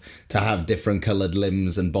itself to have different coloured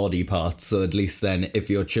limbs and body parts. So at least then, if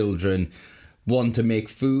your children want to make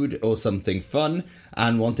food or something fun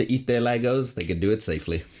and want to eat their Legos, they can do it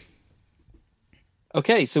safely.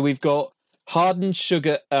 Okay, so we've got hardened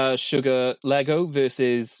sugar Lego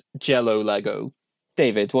versus Jell-O Lego.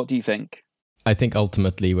 David, what do you think? I think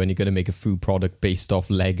ultimately when you're going to make a food product based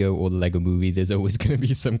off Lego or the Lego movie, there's always going to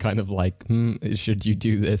be some kind of like, should you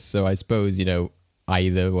do this? So I suppose,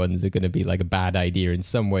 either ones are going to be like a bad idea in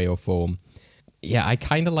some way or form. Yeah, I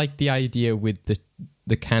kind of like the idea with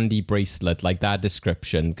the candy bracelet, like that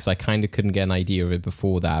description, because I kind of couldn't get an idea of it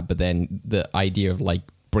before that. But then the idea of like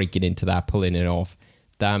breaking into that, pulling it off,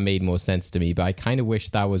 that made more sense to me. But I kind of wish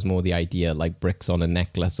that was more the idea, like bricks on a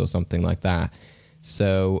necklace or something like that.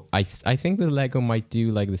 So I think the Lego might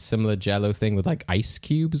do like the similar Jell-O thing with like ice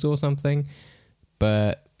cubes or something.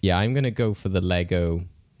 But yeah, I'm going to go for the Lego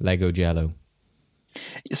Jell-O.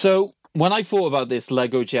 So when I thought about this,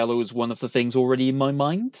 Lego Jell-O was one of the things already in my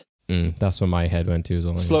mind. That's what my head went to as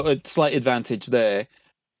well. Slight advantage there.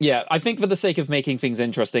 Yeah, I think for the sake of making things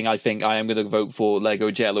interesting, I think I am going to vote for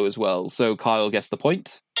Lego Jell-O as well. So Kyle gets the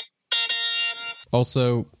point.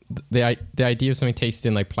 Also, the idea of something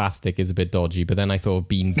tasting like plastic is a bit dodgy, but then I thought of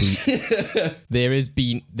Bean Boozled.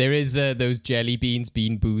 there is those jelly beans,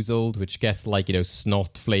 Bean Boozled, which gets like,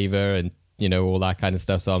 snot flavor and, all that kind of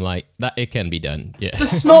stuff. So I'm like, that it can be done. Yeah. The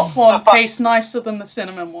snot one tastes nicer than the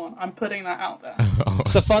cinnamon one. I'm putting that out there.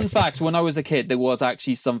 It's a fun fact. When I was a kid, there was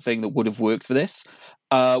actually something that would have worked for this.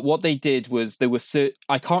 What they did was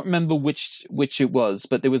I can't remember which it was,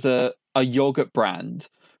 but there was a yogurt brand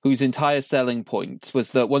whose entire selling point was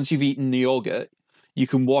that once you've eaten the yogurt, you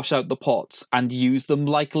can wash out the pots and use them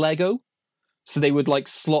like Lego. So they would like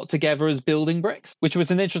slot together as building bricks, which was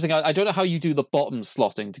an interesting... I don't know how you do the bottom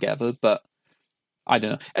slotting together, but I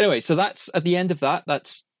don't know. Anyway, so that's at the end of that.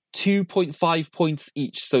 That's 2.5 points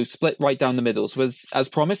each, so split right down the middle. So as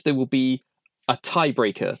promised, there will be a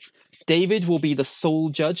tiebreaker. David will be the sole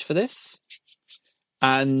judge for this.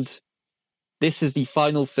 And this is the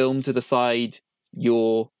final film to decide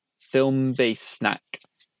your film-based snack.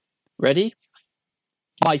 Ready?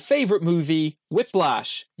 My favourite movie,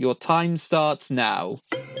 Whiplash. Your time starts now.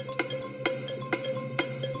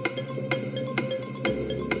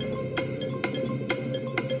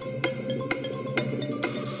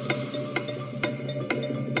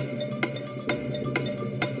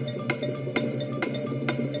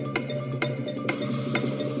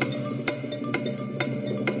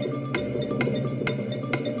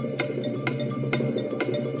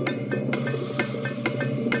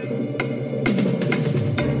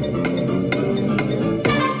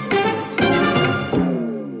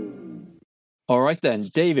 Alright then,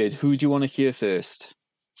 David, who do you want to hear first?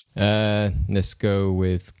 Let's go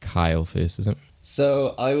with Kyle first, isn't it?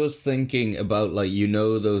 So I was thinking about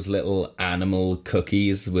those little animal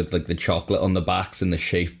cookies with like the chocolate on the backs in the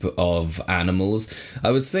shape of animals.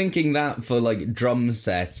 I was thinking that for like drum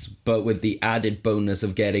sets, but with the added bonus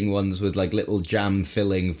of getting ones with like little jam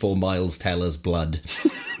filling for Miles Teller's blood.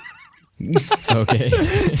 Okay.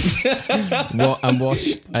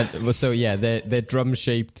 So yeah, they're drum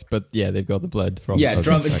shaped, but yeah, they've got the blood from. Yeah,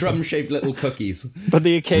 drum shaped little cookies. But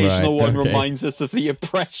the occasional one reminds us of the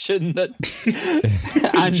oppression that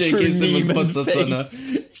Andrew Simmons puts us under.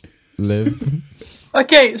 Live.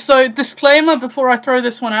 Okay, so disclaimer before I throw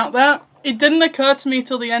this one out there. It didn't occur to me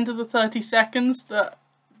till the end of the 30 seconds that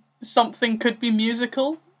something could be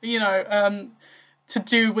musical. To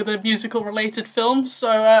do with a musical-related film.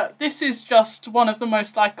 So this is just one of the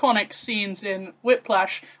most iconic scenes in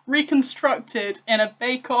Whiplash, reconstructed in a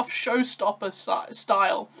Bake-Off showstopper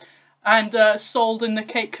style, and sold in the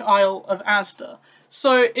cake aisle of Asda.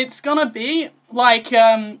 So it's gonna be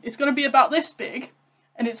it's gonna be about this big,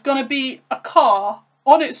 and it's gonna be a car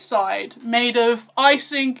on its side made of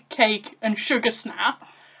icing, cake, and sugar snap.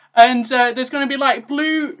 And there's going to be like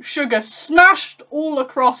blue sugar smashed all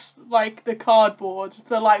across like the cardboard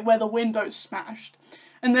for like where the window's smashed.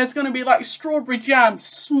 And there's going to be like strawberry jam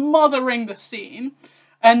smothering the scene.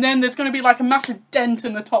 and then there's going to be like a massive dent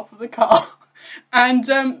in the top of the car. And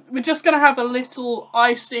we're just going to have a little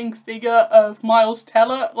icing figure of Miles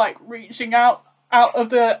Teller, like, reaching out of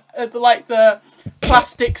the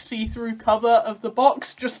plastic see-through cover of the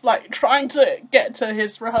box, just, like, trying to get to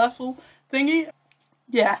his rehearsal thingy.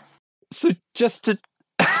 Yeah. So just to...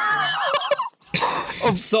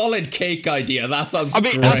 Solid cake idea. That sounds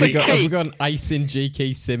great. Have we got an icing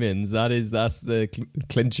J.K. Simmons? That's the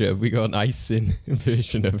clincher. Have we got an icing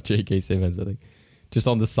version of J.K. Simmons, I think. Just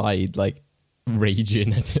on the side, like,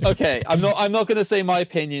 raging at him. Okay, I'm not going to say my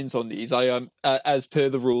opinions on these. I am, as per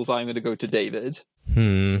the rules, I'm going to go to David.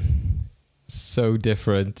 So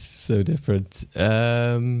different.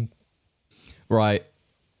 Right.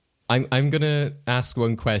 I'm going to ask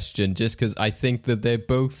one question just because I think that they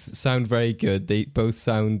both sound very good. They both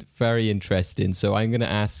sound very interesting. So I'm going to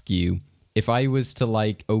ask you, if I was to,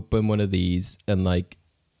 like, open one of these and, like,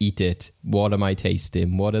 eat it, what am I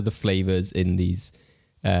tasting? What are the flavors in these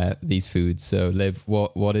foods? So, Liv,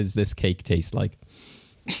 what does this cake taste like?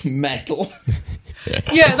 Metal.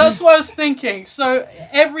 Yeah, that's what I was thinking. So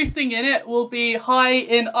everything in it will be high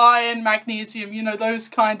in iron, magnesium, you know, those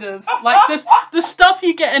kind of, like, this, the stuff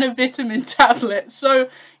you get in a vitamin tablet. So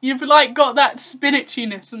you've, like, got that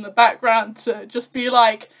spinachiness in the background to just be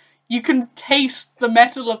like, you can taste the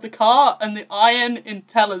metal of the car and the iron in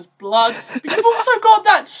Teller's blood. But you've also got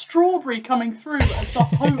that strawberry coming through as the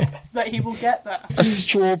hope that he will get there. A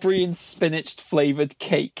strawberry and spinach flavoured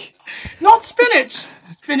cake. Not spinach!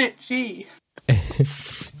 Spinachy.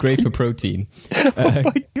 Great for protein. Oh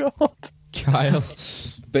my god. Kyle.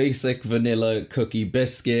 Basic vanilla cookie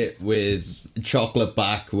biscuit with chocolate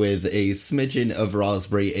back with a smidgen of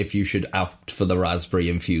raspberry if you should opt for the raspberry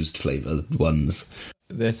infused flavoured ones.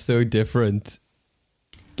 They're so different.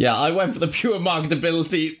 Yeah, I went for the pure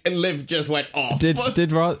marketability and Liv just went off.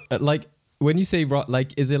 Like, when you say,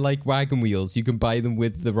 like, is it like wagon wheels? You can buy them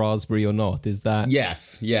with the raspberry or not? Is that...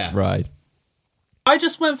 Yes, yeah. Right. I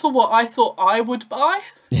just went for what I thought I would buy.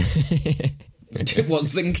 What,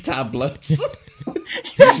 zinc tablets?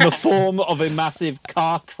 In the form of a massive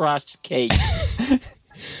car crash cake.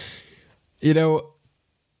 You know,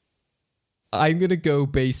 I'm going to go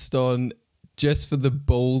based on... Just for the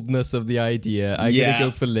boldness of the idea, I'm going to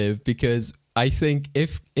go for Liv, because I think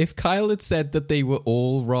if Kyle had said that they were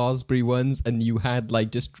all raspberry ones and you had,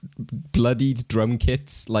 like, just bloodied drum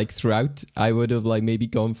kits, like, throughout, I would have, like, maybe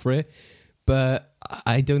gone for it. But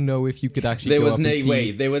I don't know if you could actually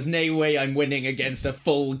There was no way I'm winning against a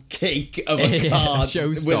full cake of a car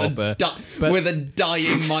with a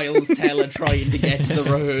dying Miles Teller trying to get to the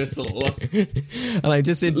rehearsal. And I'm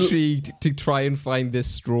just intrigued to try and find this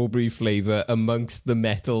strawberry flavour amongst the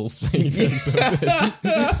metal flavours of this.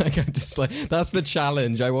 Like, I'm just like, that's the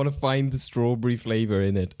challenge. I want to find the strawberry flavour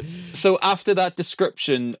in it. So after that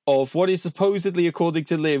description of what is supposedly, according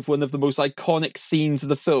to Liv, one of the most iconic scenes of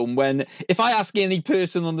the film, when if I ask any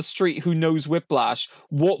person on the street who knows Whiplash,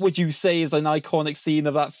 what would you say is an iconic scene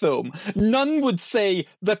of that film? None would say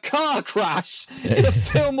the car crash in a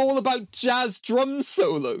film all about jazz drum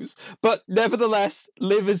solos. But nevertheless,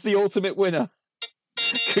 Liv is the ultimate winner.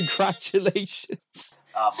 Congratulations.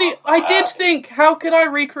 See, I did think, how could I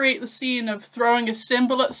recreate the scene of throwing a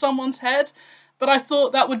cymbal at someone's head? But I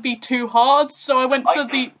thought that would be too hard, so I went for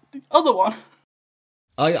the other one.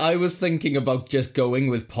 I was thinking about just going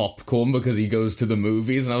with popcorn because he goes to the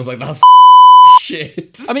movies, and I was like, that's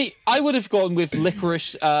shit. I mean, I would have gone with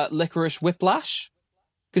licorice whiplash,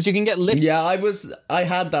 because you can get Yeah, I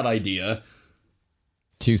had that idea.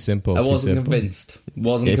 Too simple. I wasn't convinced.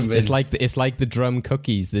 It's like the drum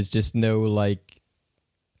cookies. There's just no, like,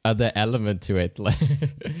 other element to it.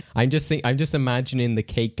 I'm just imagining the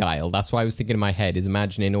cake aisle. That's why I was thinking in my head, is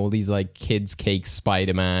imagining all these, like, kids' cakes,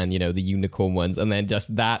 Spider-Man, you know, the unicorn ones, and then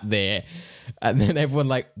just that there, and then everyone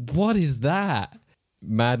like, what is that?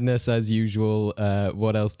 Madness as usual.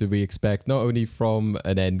 What else do we expect? Not only from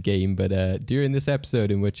an Endgame, but during this episode,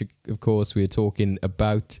 in which, of course, we're talking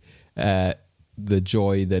about the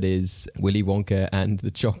joy that is Willy Wonka and the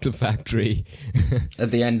Chocolate Factory. At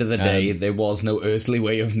the end of the day, there was no earthly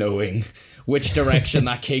way of knowing which direction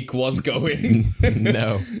that cake was going.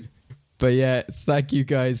 No. But yeah, thank you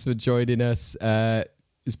guys for joining us.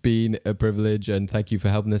 It's been a privilege, and thank you for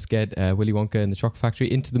helping us get Willy Wonka and the Chocolate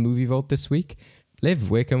Factory into the movie vault this week. Liv,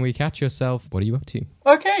 where can we catch yourself? What are you up to?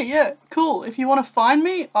 Okay, yeah, cool. If you want to find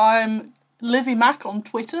me, I'm Livy Mac on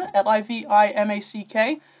Twitter,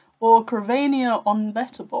 LIVIMACK, or Cravania on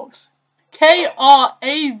Letterboxd.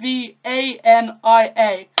 KRAVANIA.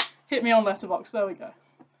 Hit me on Letterboxd, there we go.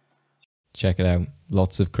 check it out.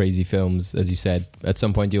 Lots of crazy films, as you said. At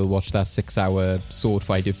some point, you'll watch that 6-hour sword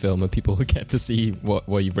fighting film, and people will get to see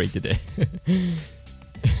what you've rated it.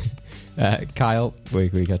 Kyle, where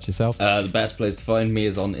can we catch yourself? The best place to find me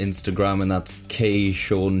is on Instagram, and that's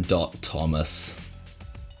kshawn.thomas.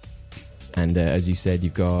 And as you said,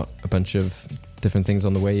 you've got a bunch of different things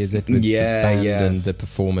on the way, is it? The band and the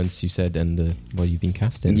performance, you said, and what you've been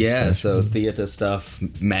casting. Yeah, so theatre stuff,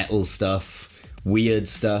 metal stuff, weird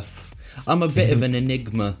stuff. I'm a bit of an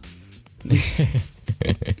enigma.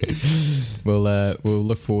 We'll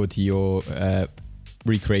look forward to your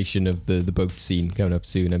recreation of the boat scene coming up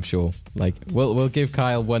soon, I'm sure. Like, we'll give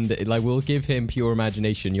Kyle one day, like, we'll give him pure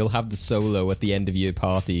imagination. You'll have the solo at the end of your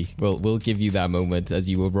party. We'll give you that moment as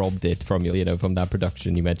you were robbed it from from that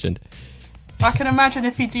production you mentioned. I can imagine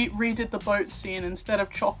if he redid the boat scene, instead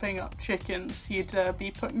of chopping up chickens, he'd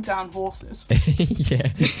be putting down horses. Yeah,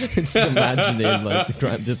 just imagining like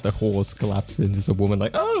just the horse collapsing, just a woman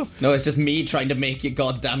like, oh no, it's just me trying to make your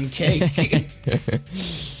goddamn cake.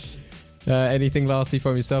 Anything lastly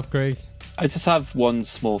from yourself, Craig? I just have one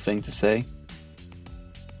small thing to say.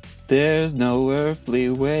 There's no earthly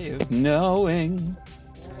way of knowing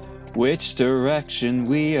which direction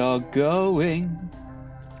we are going.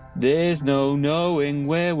 There's no knowing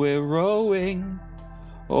where we're rowing,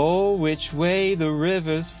 or which way the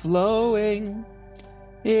river's flowing.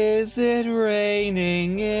 Is it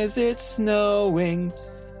raining? Is it snowing?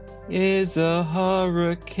 Is a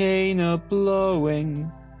hurricane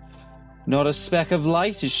a-blowing? Not a speck of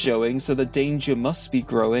light is showing, so the danger must be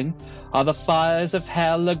growing. Are the fires of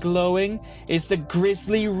hell a-glowing? Is the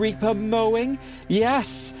grisly reaper mowing?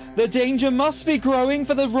 Yes, the danger must be growing,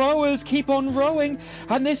 for the rowers keep on rowing,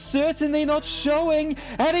 and they're certainly not showing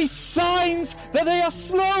any signs that they are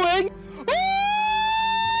slowing.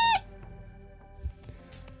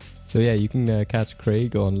 So yeah, you can catch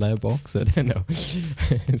Craig on Letterboxd. I don't know.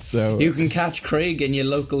 So you can catch Craig in your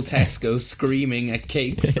local Tesco screaming at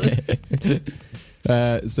cakes.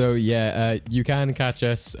 You can catch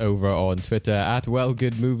us over on Twitter at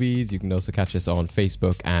WellGoodMovies. You can also catch us on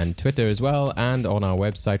Facebook and Twitter as well, and on our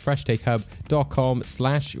website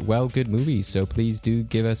freshtakehub.com/wellgoodmovies. So please do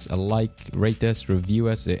give us a like, rate us, review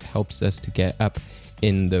us. It helps us to get up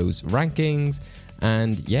in those rankings.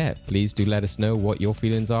 And yeah, please do let us know what your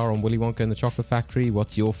feelings are on Willy Wonka and the Chocolate Factory.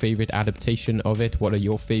 What's your favourite adaptation of it? What are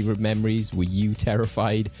your favourite memories? Were you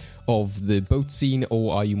terrified of the boat scene,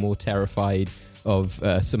 or are you more terrified of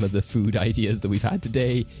some of the food ideas that we've had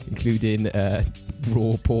today, including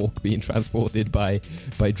raw pork being transported by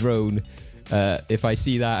drone? If I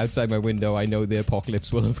see that outside my window, I know the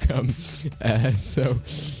apocalypse will have come. So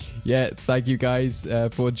yeah, thank you guys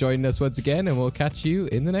for joining us once again, and we'll catch you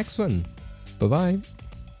in the next one. Bye-bye.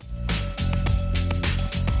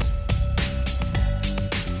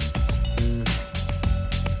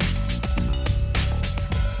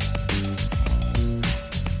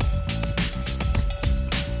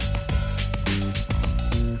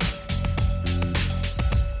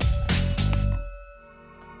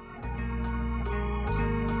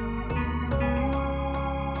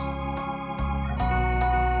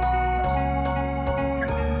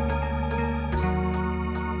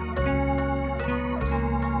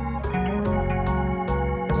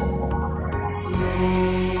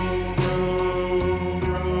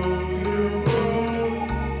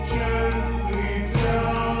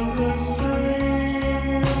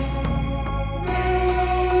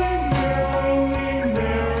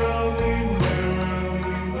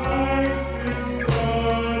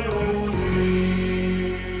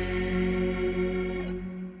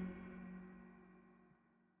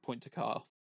 Point to Carl.